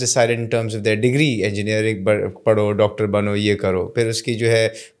fate is decided in terms of their degree. Engineering पढ़ो, doctor बनो, ये करो. फिर उसकी जो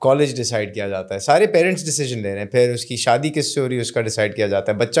है college decide किया जाता है. सारे parents decision ले रहे हैं. फिर उसकी शादी किससे हो रही है उसका decide किया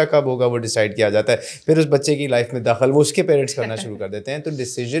जाता है. बच्चा कब होगा वो decide किया जाता है. फिर उस बच्चे की life में दाखिल वो उसके parents करना शुरू कर देते हैं. तो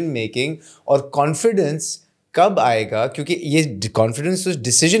decision making और confidence कब आएगा? क्योंकि ये confidence तो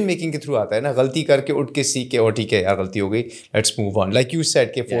decision making के through आता है ना. गलती करके उठ के सीख के और ठीक है यार गलती हो गई. Let's move on. Like you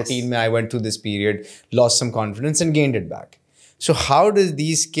said कि 14 में I went through this period, lost some confidence and gained it back. So how do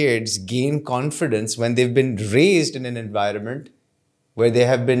these kids gain confidence when they've been raised in an environment where they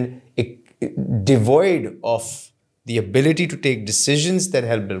have been devoid of the ability to take decisions that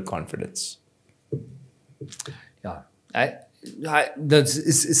help build confidence? Yeah,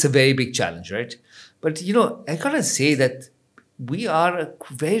 it's a very big challenge, right? But I gotta say that we are a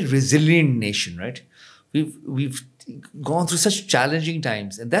very resilient nation, right? We've gone through such challenging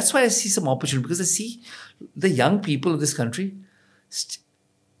times, and that's why I see some opportunity, because I see the young people of this country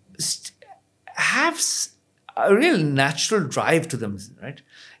have a real natural drive to them, right?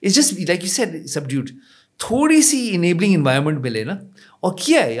 It's just like you said, subdued. थोड़ी सी enabling environment मिले ना, और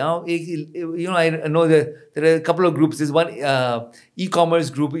किया है. I know there are a couple of groups. There's one e-commerce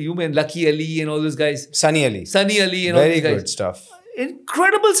group. You mean Lucky Ali and all those guys. Sunny Ali and all those guys. Very good stuff.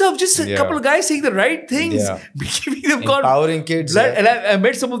 Incredible stuff. Just a couple of guys saying the right things, giving them empowering kids. And I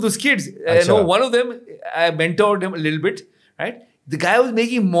met some of those kids. I know one of them. I mentored him a little bit. Right. The guy was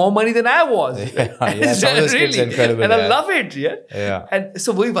making more money than I was. Some of those kids are incredible. And I love it. Yeah. And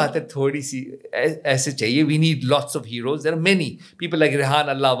so वही बात है थोड़ी सी ऐसे चाहिए. We need lots of heroes. There are many people like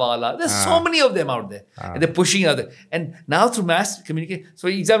Rehan Allah Wala. There's so many of them out there, and they're pushing out there. And now through mass communication. So,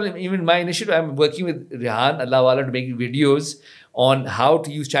 for example, even my initiative, I'm working with Rehan Allah Wala to make videos on how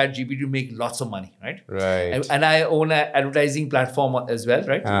to use ChatGPT to make lots of money, right? Right. And I own an advertising platform as well,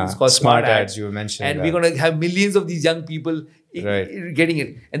 right? It's called Smart Ads. You mentioned and we're going to have millions of these young people getting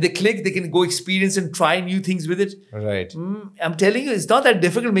it. And they click, they can go experience and try new things with it. Right. I'm telling you, it's not that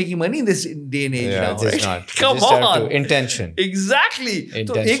difficult making money in this day and age now. It's right? not. Come you just on. Have to. Intention. Exactly. So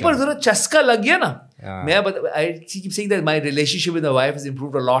Intention. एक बार जरा चस्का लग गया ना. I keep saying that my relationship with my wife has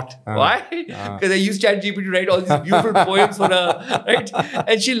improved a lot. Why? Because I use ChatGPT to write all these beautiful poems for her, right?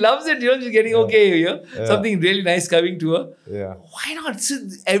 And she loves it. She's getting something really nice coming to her. Yeah. Why not? So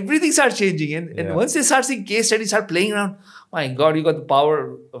everything starts changing, and once they start seeing case studies, start playing around. My God, you got the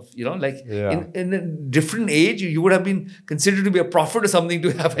power of, in a different age, you would have been considered to be a prophet or something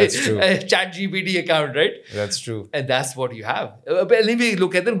to have a ChatGPT account, right? That's true. And that's what you have. Anyway,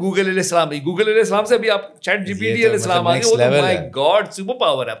 look at them, Google al-Islam. Google al-Islam se bhi aap ChatGPT al-Islam aa gaye. Oh my God,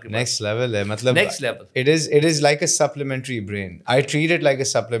 superpower aapke paas. Next level hai. Next level. It is like a supplementary brain. I treat it like a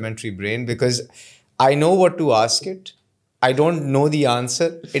supplementary brain because I know what to ask it. I don't know the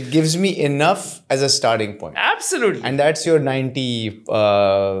answer. It gives me enough as a starting point. Absolutely. And that's your 90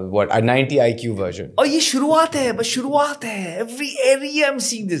 IQ version. Oh, ये शुरुआत है, बस शुरुआत है. Every area I'm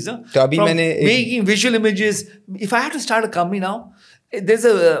seeing this. No? तो अभी From making visual images. If I had to start a company now, there's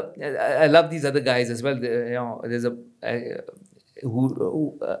I love these other guys as well. There's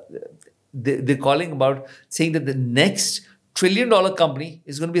they're calling about saying that the next $1 trillion company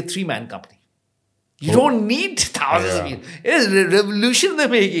is going to be a 3-man company. You don't need thousands of people. It's a revolution they're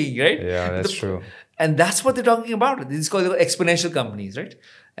making, right? Yeah, that's true. And that's what they're talking about. This is called exponential companies, right?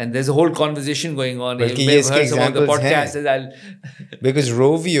 And there's a whole conversation going on. You may have heard some of the podcasts. Because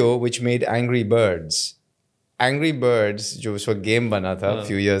Rovio, which made Angry Birds, जो उसका game बना था a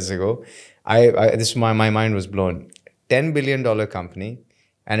few years ago, my mind was blown. $10 billion company.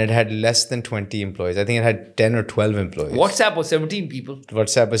 And it had less than 20 employees. I think it had 10 or 12 employees. WhatsApp was 17 people.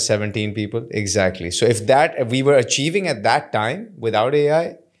 WhatsApp was 17 people. Exactly. So if we were achieving at that time without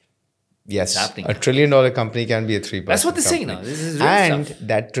AI, yes, a $1 trillion company can be a 3-person. That's what they're saying now. This is real stuff.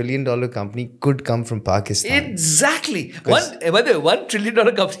 That $1 trillion company could come from Pakistan. Exactly. $1 trillion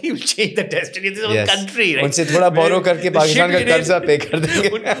company will change the destiny of this country, right? उनसे थोड़ा borrow करके पाकिस्तान का कर्जा pay कर देंगे.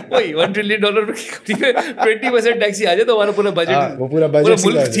 वही $1 trillion company पे 20% tax आ जाए तो हमारा पूरा बजट पूरा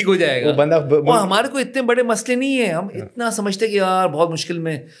मुल्क ठीक हो जाएगा. वो हमारे को इतने बड़े मसले नहीं है. हम इतना समझते कि यार बहुत मुश्किल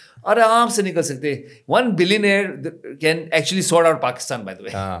में आराम से निकल सकते. 1 billionaire can actually sort out Pakistan, by the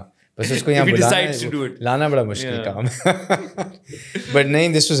way. बस उसको यहाँ लाना बड़ा मुश्किल काम है. But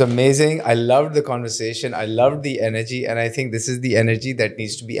Naeem, this was amazing. I loved the conversation. I loved the energy. And I think this is the energy that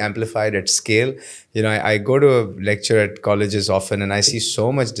needs to be amplified at scale. I go to a lecture at colleges often and I see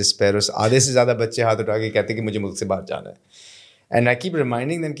so much despair. आधे से ज़्यादा बच्चे हाथ उठा के कहते हैं कि मुझे मुल्क से बाहर जाना है. And I keep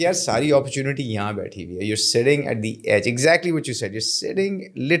reminding them कि यार सारी opportunity यहाँ बैठी हुई है. You're sitting at the edge. Exactly what you said. You're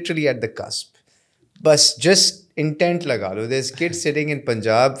sitting literally at the cusp. बस just intent लगा लो. There's kids sitting in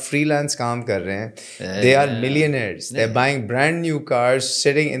Punjab, freelance काम कर रहे हैं. They are millionaires. They're buying brand new cars,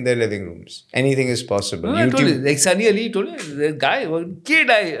 sitting in their living rooms. Anything is possible. I told you, like Sunny Ali told you, the guy,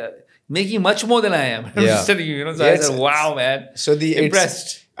 kid, making much more than I am. I'm just telling you, so I said, wow, man. So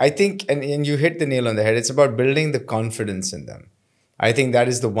impressed. I think, and you hit the nail on the head. It's about building the confidence in them. I think that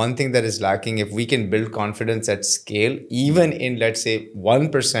is the one thing that is lacking. If we can build confidence at scale, even in, let's say,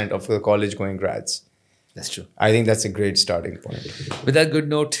 1% of the college-going grads. That's true. I think that's a great starting point. With that good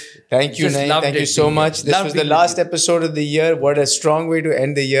note. Thank you, Naeem. Thank you so much. This was the last episode of the year. What a strong way to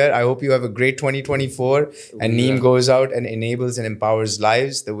end the year. I hope you have a great 2024 and Naeem goes out and enables and empowers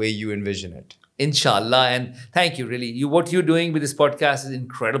lives the way you envision it. Inshallah. And thank you, really. What you're doing with this podcast is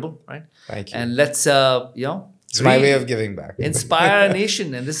incredible, right? Thank you. And let's, it's my way of giving back. Inspire a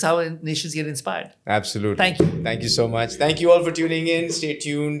nation. And this is how nations get inspired. Absolutely. Thank you. Thank you so much. Thank you all for tuning in. Stay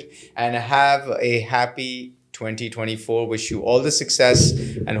tuned and have a happy 2024. Wish you all the success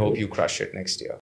and hope you crush it next year.